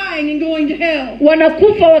 are dying and going to hell.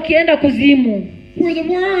 Wanakufa wakienda kuzimu. Where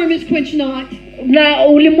the worm is quenched not. Na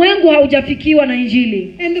ulimwengu haujafikiwa na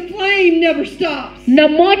Injili. And the flame never stops. Na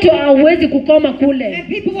moto hauwezi kukoma kule. And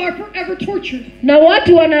people are forever tortured. Na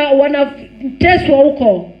watu wanateswa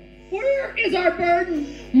huko. Where is our burden?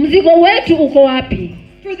 Mzigo wetu uko wapi?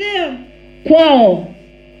 For them. Kwao.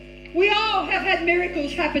 We all have had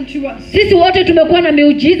miracles happen to us. Sisi wote tumekuwa na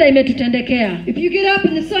miujiza imetutendekea. If you get up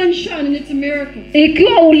and the sun's shining, it's a miracle.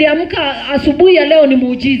 Ikiwa uliamka asubuhi ya leo ni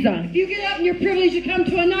muujiza. If you get up and you're privileged to come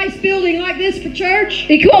to a nice building like this for church.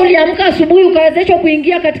 Ikiwa uliamka asubuhi ukawezeshwa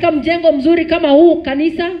kuingia katika mjengo mzuri kama huu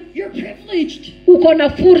kanisa, you're privileged. Uko na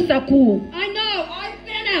fursa kuu. I know, I've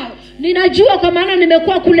been out. Ninajua kwa maana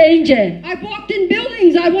nimekuwa kule nje. I walked in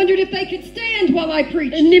buildings. I wondered if they could stand while I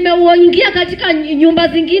preached. Nimeingia katika nyumba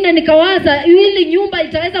zingine nikawaza ili nyumba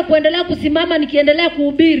itaweza kuendelea kusimama nikiendelea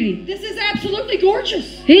kuhubiri. This is absolutely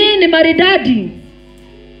gorgeous. Hii ni maridadi.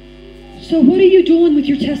 So what are you doing with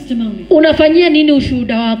your testimony? Unafanyia nini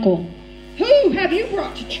ushuhuda wako? Who have you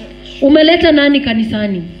brought to church? Umeleta nani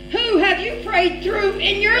kanisani? Who have you prayed through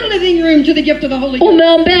in your living room to the gift of the Holy Ghost?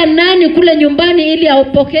 Umeombea nani kule nyumbani ili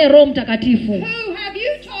aupokee Roho Mtakatifu? Who have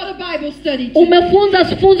you taught a Bible study to? Umefunza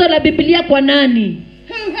funzo la Biblia kwa nani?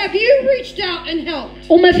 Who have you reached out and helped?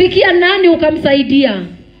 Umefikia nani ukamsaidia?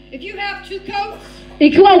 If you have 2 coats,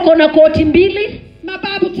 ikiwa uko na koti mbili, my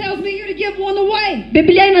Bible tells me you're to give one away.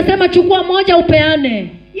 Biblia inasema chukua moja upeane.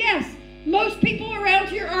 Yes, most people around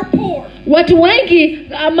here are poor. Watu wengi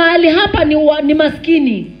mahali hapa ni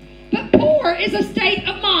maskini. But poor is a state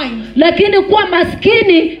of mind. Lakini kuwa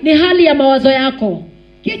maskini ni hali ya mawazo yako.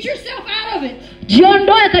 Get yourself out of it.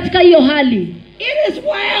 Jiondoe katika hiyo hali. It is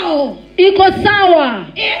well. Iko sawa.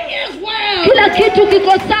 It is well. Kila kitu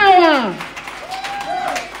kiko sawa.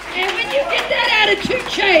 And when you get that attitude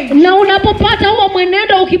change, na unapopata huo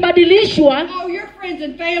mwenendo ukibadilishwa, your friends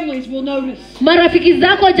and families will notice. Marafiki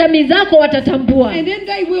zako, jamii zako watatambua. And then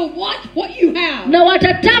they will want what you have. Na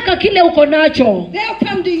watataka kile uko nacho. They'll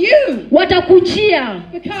come to you. Watakujia.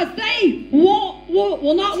 Because they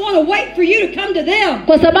will not want to wait for you to come to them.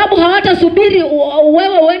 Kwa sababu hawatasubiri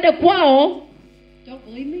wewe uende kwao. Don't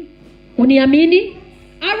believe me? Uniamini?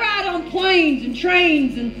 I ride on planes and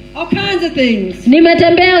trains and all kinds of things.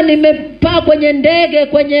 Nimepaa kwenye ndege,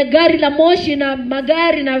 kwenye gari la moshi na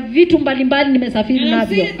magari na vitu mbalimbali nimesafiri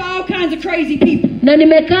navyo. And I'm by all kinds of crazy people. Na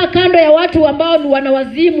nimekaa kando ya watu ambao ni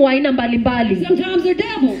wanawazimu wa aina mbalimbali. Sometimes they're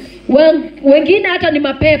devils. Wengine hata ni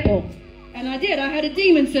mapepo. And I had a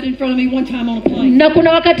demon sit in front of me one time on a plane. Na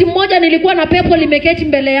kuna wakati mmoja nilikuwa na pepo limeketi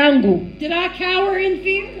mbele yangu. Did I cower in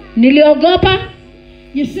fear? Niliogopa.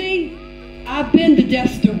 You see, I've been to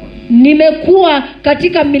death's door. Nimekuwa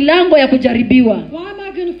katika milango ya kujaribiwa. Why am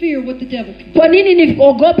I going to fear what the devil can do? Kwa nini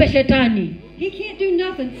niogope shetani? He can't do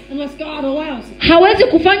nothing unless God allows it. Hawezi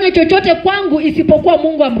kufanya chochote kwangu isipokuwa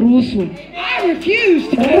Mungu amruhusu. I refuse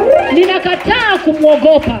to do. Ninakataa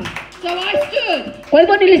kumwogopa. So I stood. Kwa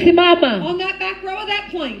hivyo nilisimama on that back row of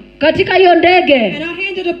that plane. Katika hiyo ndege. And I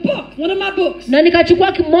handed a book, one of my books. Na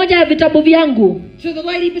nikachukua moja ya vitabu vyangu. To the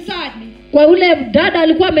lady beside me. Kwa ule dada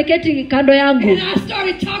alikuwa ameketi kando yangu. And I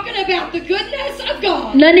started talking about the goodness of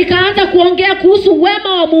God. Na nikaanza kuongea kuhusu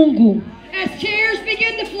wema wa Mungu. As tears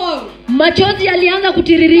began to flow. Machozi yalianza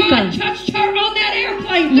kutiririka. God touched her on that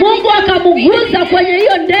airplane. Mungu akamgusa kwenye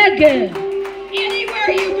hiyo ndege.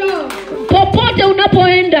 Anywhere you go. Popote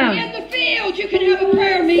unapoenda. In the field you can have a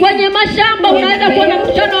prayer meeting. Kwenye mashamba unaweza kuwa na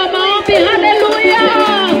mkutano wa maombi. Haleluya!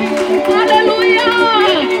 Haleluya!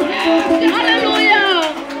 Haleluya!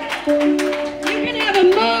 You can have a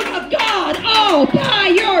move of God all by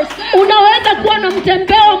yourself. Unaweza kuwa na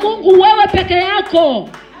mtembeo wa Mungu wewe peke yako.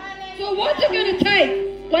 So what's it going to take?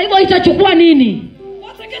 Kwa hivyo itachukua nini?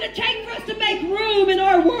 What's it going to take for us to make room in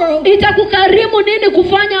our world? Itakukarimu nini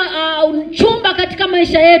kufanya chumba katika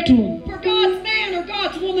maisha yetu? For God's man or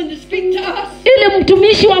God's woman to speak to us. Ili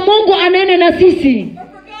mtumishi wa Mungu anene na sisi. Or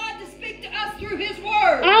for God to speak to us through his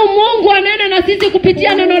word. Au Mungu anene na sisi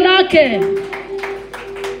kupitia neno lake. You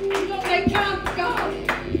don't make time for God.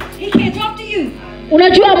 He can't talk to you.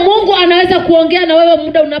 Unajua Mungu anaweza kuongea na wewe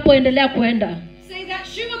muda unapoendelea kuenda. See that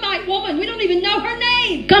Shunammite woman, we don't even know her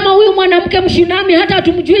name. Kama huyu mwanamke Mshunami hata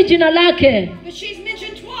hatumjui jina lake. But she's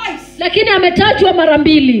mentioned twice. Lakini ametajwa mara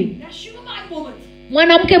mbili. That Shunammite woman.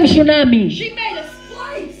 Mwanamke Mshunami. She made a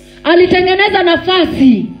place. Alitengeneza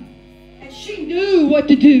nafasi. And she knew what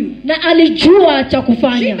to do. Na alijua cha She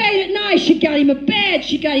kufanya. made it nice. She got him a bed.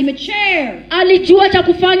 She got him a chair. Alijua cha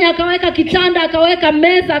kufanya, akaweka kitanda, akaweka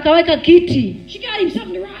meza, akaweka kiti. She got him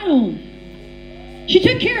something to write on. She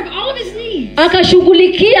took care of all of his needs.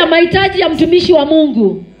 Akashughulikia mahitaji ya mtumishi wa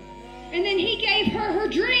Mungu. And then he gave her her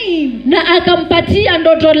dream. Na akampatia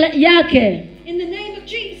ndoto yake. In the name of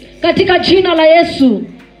Jesus. Katika jina la Yesu. So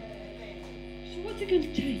what's it going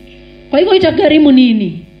to take? Kwa hivyo itagharimu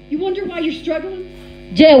nini? You wonder why you're struggling?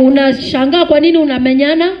 Je, unashangaa kwa nini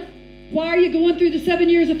unamenyana? Why are you going through the 7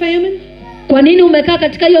 years of famine? Kwa nini umekaa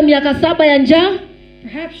katika hiyo miaka 7 ya njaa?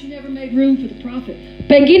 Perhaps you never made room for the prophet.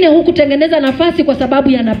 Pengine hukutengeneza nafasi kwa sababu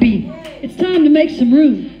ya nabii. It's time to make some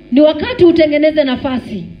room. Ni wakati utengeneze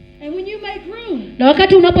nafasi. And when you make room, na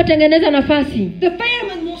wakati unapotengeneza nafasi, the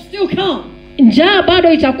famine will still come. Njaa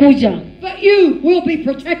bado itakuja. But you will be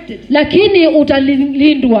protected. Lakini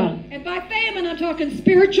utalindwa. And by famine I'm talking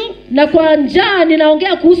spiritual. Na kwa njaa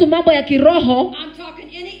ninaongea kuhusu mambo ya kiroho. I'm talking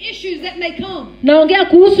any issues that may come. Naongea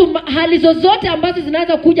kuhusu hali zozote ambazo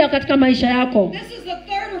zinaweza kuja katika maisha yako. This is the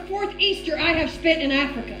 3rd or 4th Easter I have spent in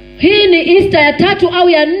Africa. Hii ni Easter ya 3 au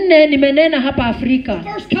ya 4 nimenena hapa Afrika. The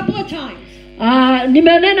first couple of times.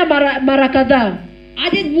 Nimenena mara kadhaa. I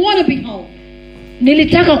didn't want to be home.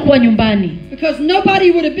 Nilitaka kuwa nyumbani. Because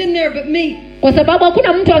nobody would have been there but me. Kwa sababu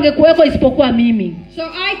hakuna mtu angekuweko isipokuwa mimi. So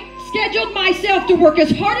I scheduled myself to work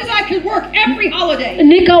as hard as I could work every holiday.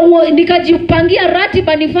 Nikajipangia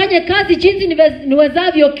ratiba nifanye kazi jinsi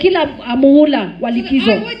niwezavyo kila muhula wa likizo.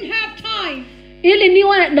 So I wouldn't have time. Ili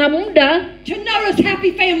niwe na muda to notice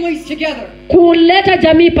happy families together. Kuleta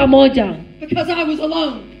jamii pamoja. Because I was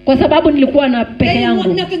alone. Kwa sababu nilikuwa na peke yangu.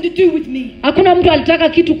 They want nothing to do with me. Hakuna mtu alitaka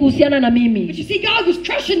kitu kuhusiana na mimi. But you see, God was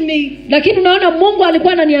trusting me. Lakini unaona Mungu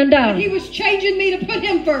alikuwa ananiandaa. He was changing me to put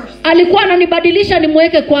him first. Alikuwa ananibadilisha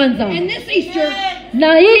nimweke kwanza. And this Easter,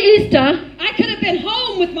 na hii Easter, I could have been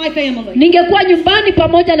home with my family. Ningekuwa nyumbani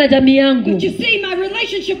pamoja na jamii yangu. But you see, my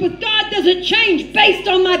relationship with God doesn't change based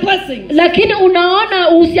on my blessings. Lakini unaona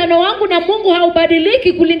uhusiano wangu na Mungu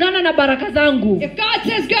haubadiliki kulingana na baraka zangu. If God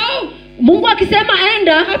says go, Mungu akisema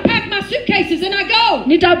enda, I pack my suitcases and I go.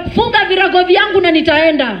 Nitafunga virago vyangu na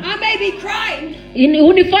nitaenda. I may be crying.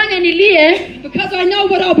 Unifanya nilie because I know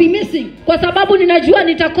what I'll be missing. Kwa sababu ninajua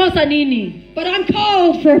nitakosa nini. But I'm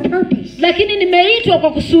called for a purpose. Lakini nimeitwa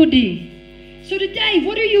kwa kusudi. So today,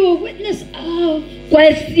 what are you a witness of? Kwa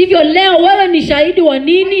hivyo leo wewe ni shahidi wa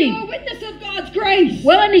nini? Are you a witness of God's grace?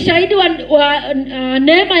 Wewe ni shahidi wa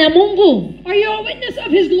neema ya Mungu? Are you a witness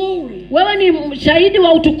of his glory? Wewe ni shahidi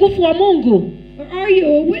wa utukufu wa Mungu? Or are you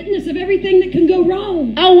a witness of everything that can go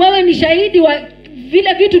wrong? Au wewe ni shahidi wa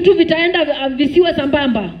vile vitu tu vitaenda visiwe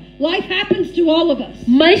sambamba? Life happens to all of us.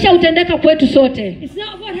 Maisha hutendeka kwetu sote. It's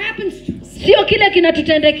not what happens to us. Sio kile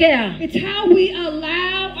kinatutendekea. It's how we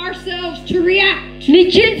allow ourselves to react. Ni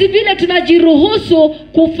jinsi vile tunajiruhusu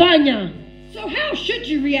kufanya. So how should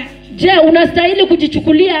you react? Je, unastahili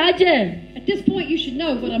kujichukulia aje? At this point you should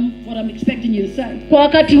know what I'm expecting you to say. Kwa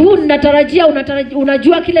wakati huu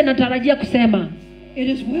unajua kile natarajia kusema. It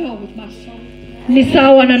is well with my soul. Ni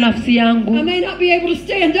sawa na nafsi yangu. I may not be able to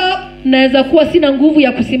stand up. Naweza kuwa sina nguvu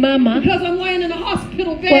ya kusimama. Because I'm laying in a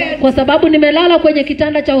hospital bed. Kwa sababu nimelala kwenye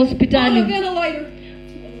kitanda cha hospitali. On a ventilator.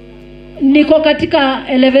 Niko katika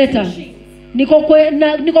elevator.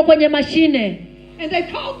 Niko kwenye mashine. And they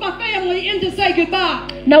called my family in to say goodbye.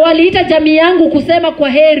 Na waliita jamii yangu kusema kwa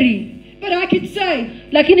heri. But I could say,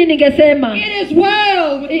 lakini ningesema, it is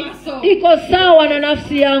well with my soul. Iko sawa na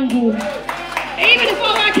nafsi yangu. Even if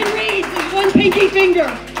all I can read is one pinky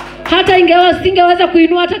finger. Hata singeweza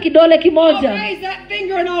kuinua hata kidole kimoja. I'll raise that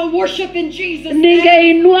finger and I'll worship in Jesus' name.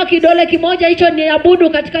 Ningeinua kidole kimoja hicho niabudu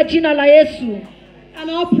katika jina la Yesu. And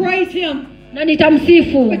I'll praise him. Na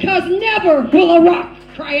nitamsifu. Because never will a rock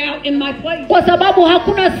cry out in my place. Kwa sababu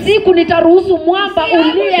hakuna siku nitaruhusu mwamba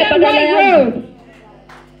ulie badala yangu.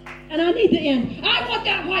 And I need to end. I want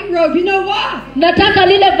that white robe. You know why? Nataka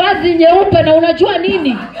lile vazi nyeupe, na unajua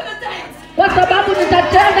nini? Kwa sababu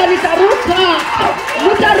nitaruka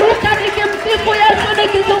nikimsifu Yesu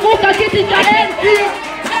nikizunguka kiti cha enzi.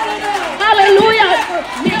 Haleluya.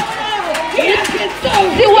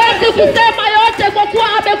 Siwezi kusema yote kwa kuwa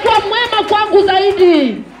amekuwa mwema kwangu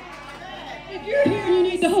zaidi. If you're here, you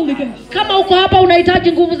need the Holy Ghost. Kama uko hapa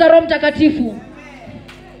unahitaji nguvu za Roho Mtakatifu.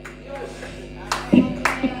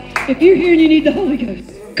 If you're here and you need the Holy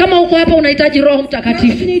Ghost. Kama uko hapa unahitaji Roho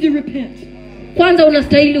Mtakatifu. You need to repent. Kwanza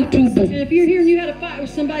unastahili utubu. And if you're here and you had a fight with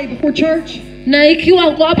somebody before church. Na ikiwa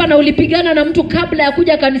uko hapa na ulipigana na mtu kabla ya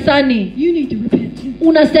kuja kanisani. You need to repent.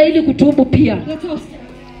 Unastahili kutubu pia. Let's all stand.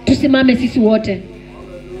 Tusimame sisi wote.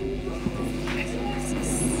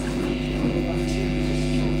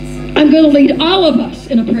 I'm going to lead all of us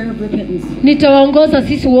in a prayer of repentance. Nitawaongoza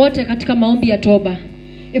sisi wote katika maombi ya toba.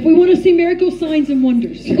 If we want to see miracles, signs and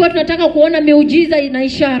wonders. Ikiwa tunataka kuona miujiza na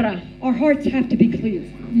ishara, our hearts have to be clear.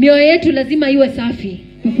 Mioyo yetu lazima iwe safi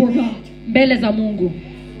before God. Mbele za Mungu.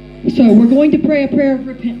 So we're going to pray a prayer of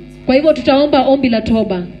repentance. Kwa hivyo tutaomba ombi la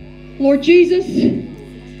toba. Lord Jesus,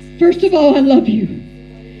 first of all I love you.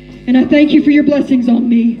 And I thank you for your blessings on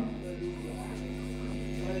me.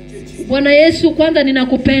 Bwana Yesu, kwanza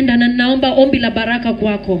ninakupenda na ninaomba ombi la baraka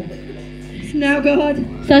kwako. Now God,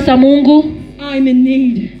 sasa Mungu, I'm in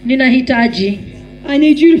need. Ninahitaji. I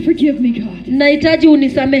need you to forgive me, God. Nahitaji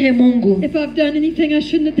unisamehe Mungu. If I've done anything I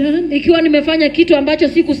shouldn't have done. Ikiwa nimefanya kitu ambacho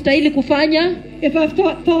sikustahili kufanya. If I've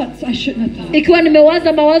thought thoughts I shouldn't have thought. Ikiwa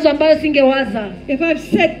nimewaza mawazo ambayo singewaza. If I've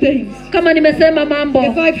said things. Kama nimesema mambo.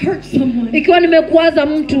 If I've hurt someone. Ikiwa nimekuaza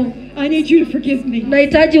mtu. I need you to forgive me.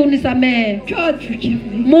 Nahitaji unisamehe. God, forgive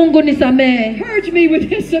me. Mungu nisamehe. Purge me with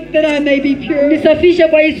hyssop that I may be pure. Nisafishe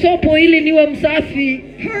kwa hisopo ili niwe msafi.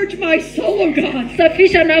 Purge my soul, O God.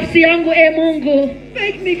 Safisha nafsi yangu Mungu.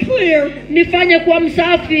 Make me clear. Nifanye kuwa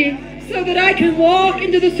msafi. So that I can walk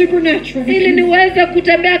into the supernatural. Ili niweze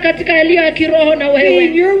kutembea katika yaliyo ya kiroho na wewe.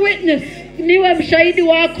 Being your witness. Niwe mshahidi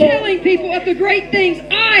wako. Telling people of the great things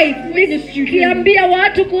I've witnessed you do. Kiambia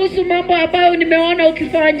watu kuhusu mambo ambayo nimeona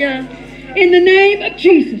ukifanya. In the name of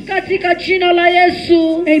Jesus. Katika jina la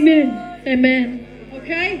Yesu. Amen. Amen.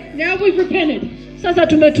 Okay? Now we've repented. Sasa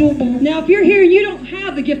tumetubu. Now if you're here and you don't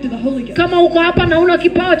have the gift of the Holy Ghost. Kama uko hapa na una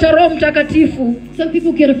kipawa cha Roho Mtakatifu. Some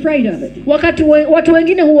people get afraid of it. Watu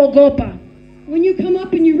wengine huogopa. When you come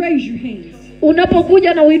up and you raise your hands.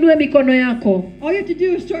 Unapokuja na uinue mikono yako. All you have to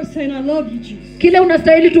do is start saying I love you, Jesus. Kile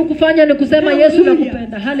unastahili tu kufanya ni kusema Yesu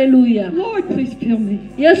nakupenda. Hallelujah. Lord, please fill me.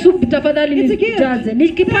 Yesu tafadhali nijaze. Ni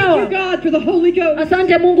kipawa. Thank you, God, for the Holy Ghost.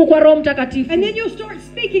 Asante Mungu kwa Roho Mtakatifu. And then you'll start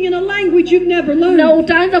speaking in a language you've never learned. Na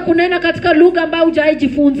utaanza kunena katika lugha ambayo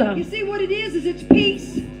hujajifunza. You see what it is it's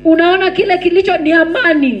peace. Unaona kile kilicho ni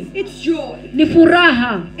amani. It's joy. Ni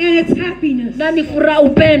furaha. And it's happiness. Na ni furaha,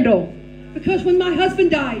 upendo. Because when my husband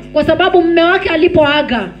died, kwa sababu mume wake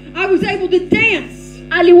alipoaga, I was able to dance.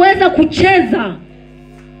 Aliweza kucheza.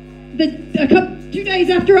 2 days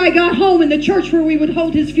after I got home in the church where we would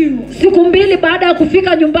hold his funeral. Siku mbili baada ya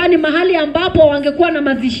kufika nyumbani mahali ambapo wangekuwa na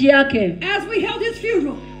mazishi yake. As we held his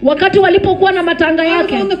funeral. Wakati walipokuwa na matanga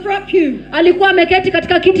yake. I was on the front pew. Alikuwa ameketi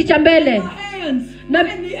katika kiti cha mbele. Na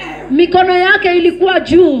mikono yake ilikuwa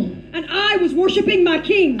juu. And I was worshiping my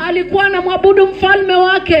king. Alikuwa anamwabudu mfalme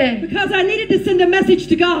wake. Because I needed to send a message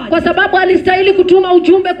to God. Kwa sababu alistahili kutuma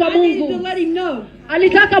ujumbe kwa Mungu. I needed to let him know.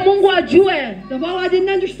 Alitaka Mungu ajue. That while I didn't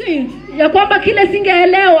understand. Ya kwamba kile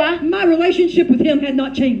singeelewa. My relationship with him had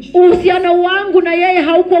not changed. Uhusiano wangu na yeye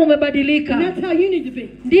haukuwa umebadilika. And that's how you need to be.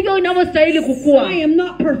 Ndivyo inavyostahili kukua. I am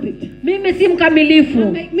not perfect. Mimi si mkamilifu. I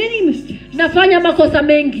make many mistakes. Nafanya makosa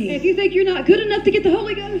mengi. If you think you're not good enough to get the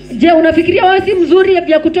Holy Ghost. Je, unafikiria wewe si mzuri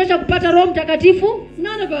vya kutosha kupata Roho Mtakatifu?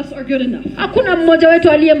 None of us are good enough. Hakuna mmoja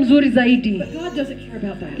wetu aliye mzuri zaidi. But God doesn't care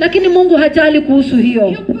about that. Lakini Mungu hajali kuhusu hiyo.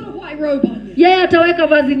 He'll put a white robe on you. Yeye ataweka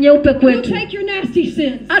vazi nyeupe kwetu. He'll take your nasty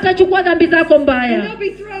sins. Atachukua dhambi zako mbaya. And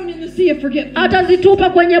they'll be thrown in the sea of forgetfulness. Atazitupa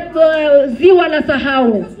kwenye ziwa la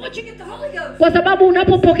sahau. Once you get the Holy Ghost. Kwa sababu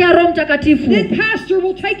unapopokea Roho Mtakatifu. Then pastor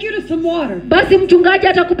will take you to some water. Basi mchungaji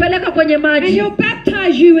atakupeleka kwenye maji. And he'll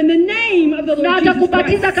baptize you in the name of the Lord Jesus Christ. Na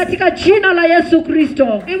atakubatiza katika jina la Yesu Kristo.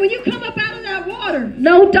 And when you come up out of that water.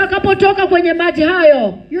 Na utakapotoka kwenye maji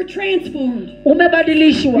hayo. You're transformed.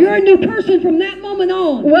 Umebadilishwa. You're a new person from that moment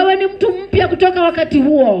on. Wewe ni mtu mpya kutoka wakati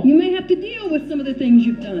huo. You may have to deal with some of the things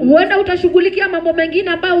you've done. Huenda utashughulikia mambo mengine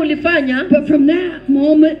ambayo ulifanya. But from that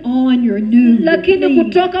moment on you're new. Lakini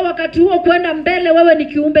kutoka wakati huo kwenda mbele wewe ni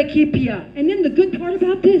kiumbe kipya. And then the good part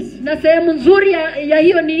about this. Na sehemu nzuri ya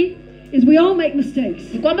hiyo ni is we all make mistakes.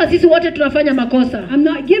 Kwamba sisi wote tunafanya makosa. I'm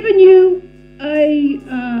not giving you a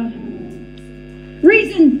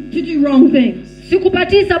reason to do wrong things.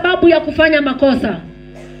 Sikupatii sababu ya kufanya makosa.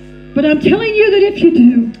 But I'm telling you that if you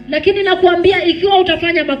do, lakini nakuambia ikiwa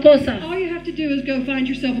utafanya makosa, all you have to do is go find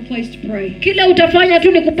yourself a place to pray. Kile utafanya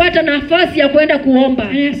tu ni kupata nafasi ya kwenda kuomba.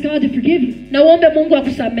 And ask God to forgive you. Na uombe Mungu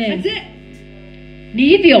akusamehe. That's it. Ni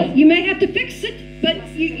hivyo. You may have to fix it, but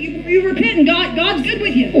you repent and God's good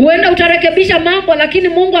with you. Uenda utarekebisha mambo lakini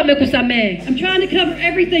Mungu amekusamehe. I'm trying to cover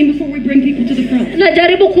everything before we bring people to the front.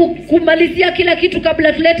 Najaribu kumalizia kila kitu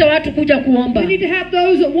kabla tulete watu kuja kuomba. We need to have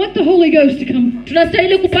those that want the Holy Ghost to come.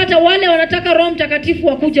 Tunastahili kupata wale wanataka Roho Mtakatifu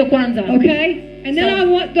wakuje kwanza. Okay? And then I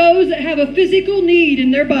want those that have a physical need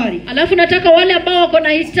in their body. Alafu nataka wale ambao wako na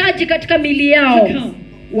hitaji katika miili yao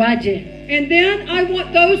waje. And then I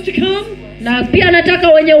want those to come. Na pia nataka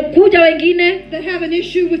wenye ukuja wengine that have an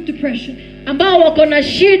issue with depression. Ambao wako na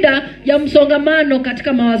shida ya msongamano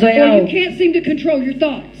katika mawazo yao. Or you can't seem to control your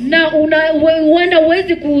thoughts. Na huenda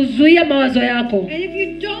huwezi kuzuia mawazo yako. And if you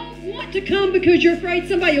don't want to come because you're afraid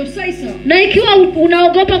somebody will say something. Na ikiwa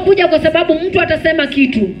unaogopa kuja kwa sababu mtu atasema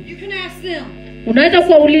kitu. You can ask them. Unaweza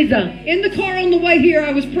kuuliza, in the car on the way here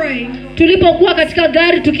I was praying. Tulipokuwa katika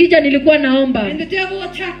gari tukija nilikuwa naomba. And the devil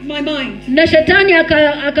attacked my mind. Na shetani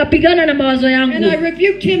akapigana na mawazo yangu. And I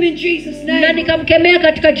rebuked him in Jesus name. Na nikamkemea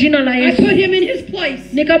katika jina la Yesu. I put him in his place.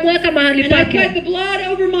 Nikamweka mahali pake. And I put the blood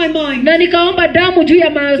over my mind. Na nikaomba damu juu ya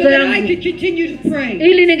mawazo yangu. So that I could continue to pray.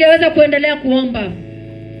 Ili ningeweza kuendelea kuomba.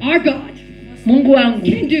 Our God, Mungu wangu,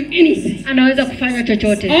 can do anything. Anaweza kufanya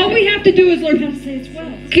chochote. All we have to do is learn how to say it's well.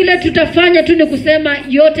 Kile tutafanya tu ni kusema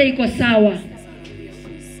yote iko sawa.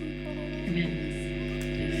 Amen.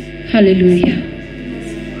 Hallelujah.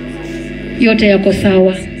 Yote yako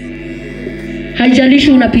sawa.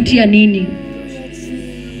 Haijalishi unapitia nini.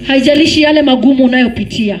 Haijalishi yale magumu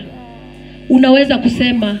unayopitia. Unaweza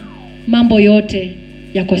kusema mambo yote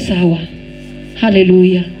yako sawa.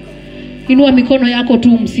 Hallelujah. Inua mikono yako tu,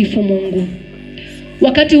 msifu Mungu.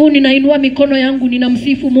 Wakati huu ninainua mikono yangu,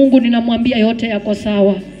 ninamsifu Mungu, ninamwambia yote yako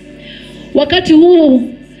sawa. Wakati huu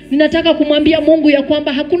ninataka kumwambia Mungu ya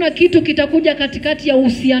kwamba hakuna kitu kitakuja katikati ya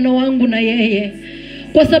uhusiano wangu na yeye,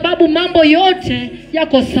 kwa sababu mambo yote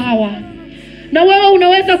yako sawa. Na wewe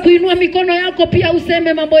unaweza kuinua mikono yako pia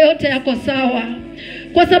useme mambo yote yako sawa,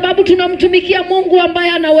 kwa sababu tunamtumikia Mungu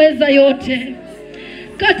ambaye anaweza yote,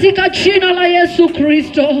 katika jina la Yesu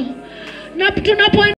Kristo. Na tunapo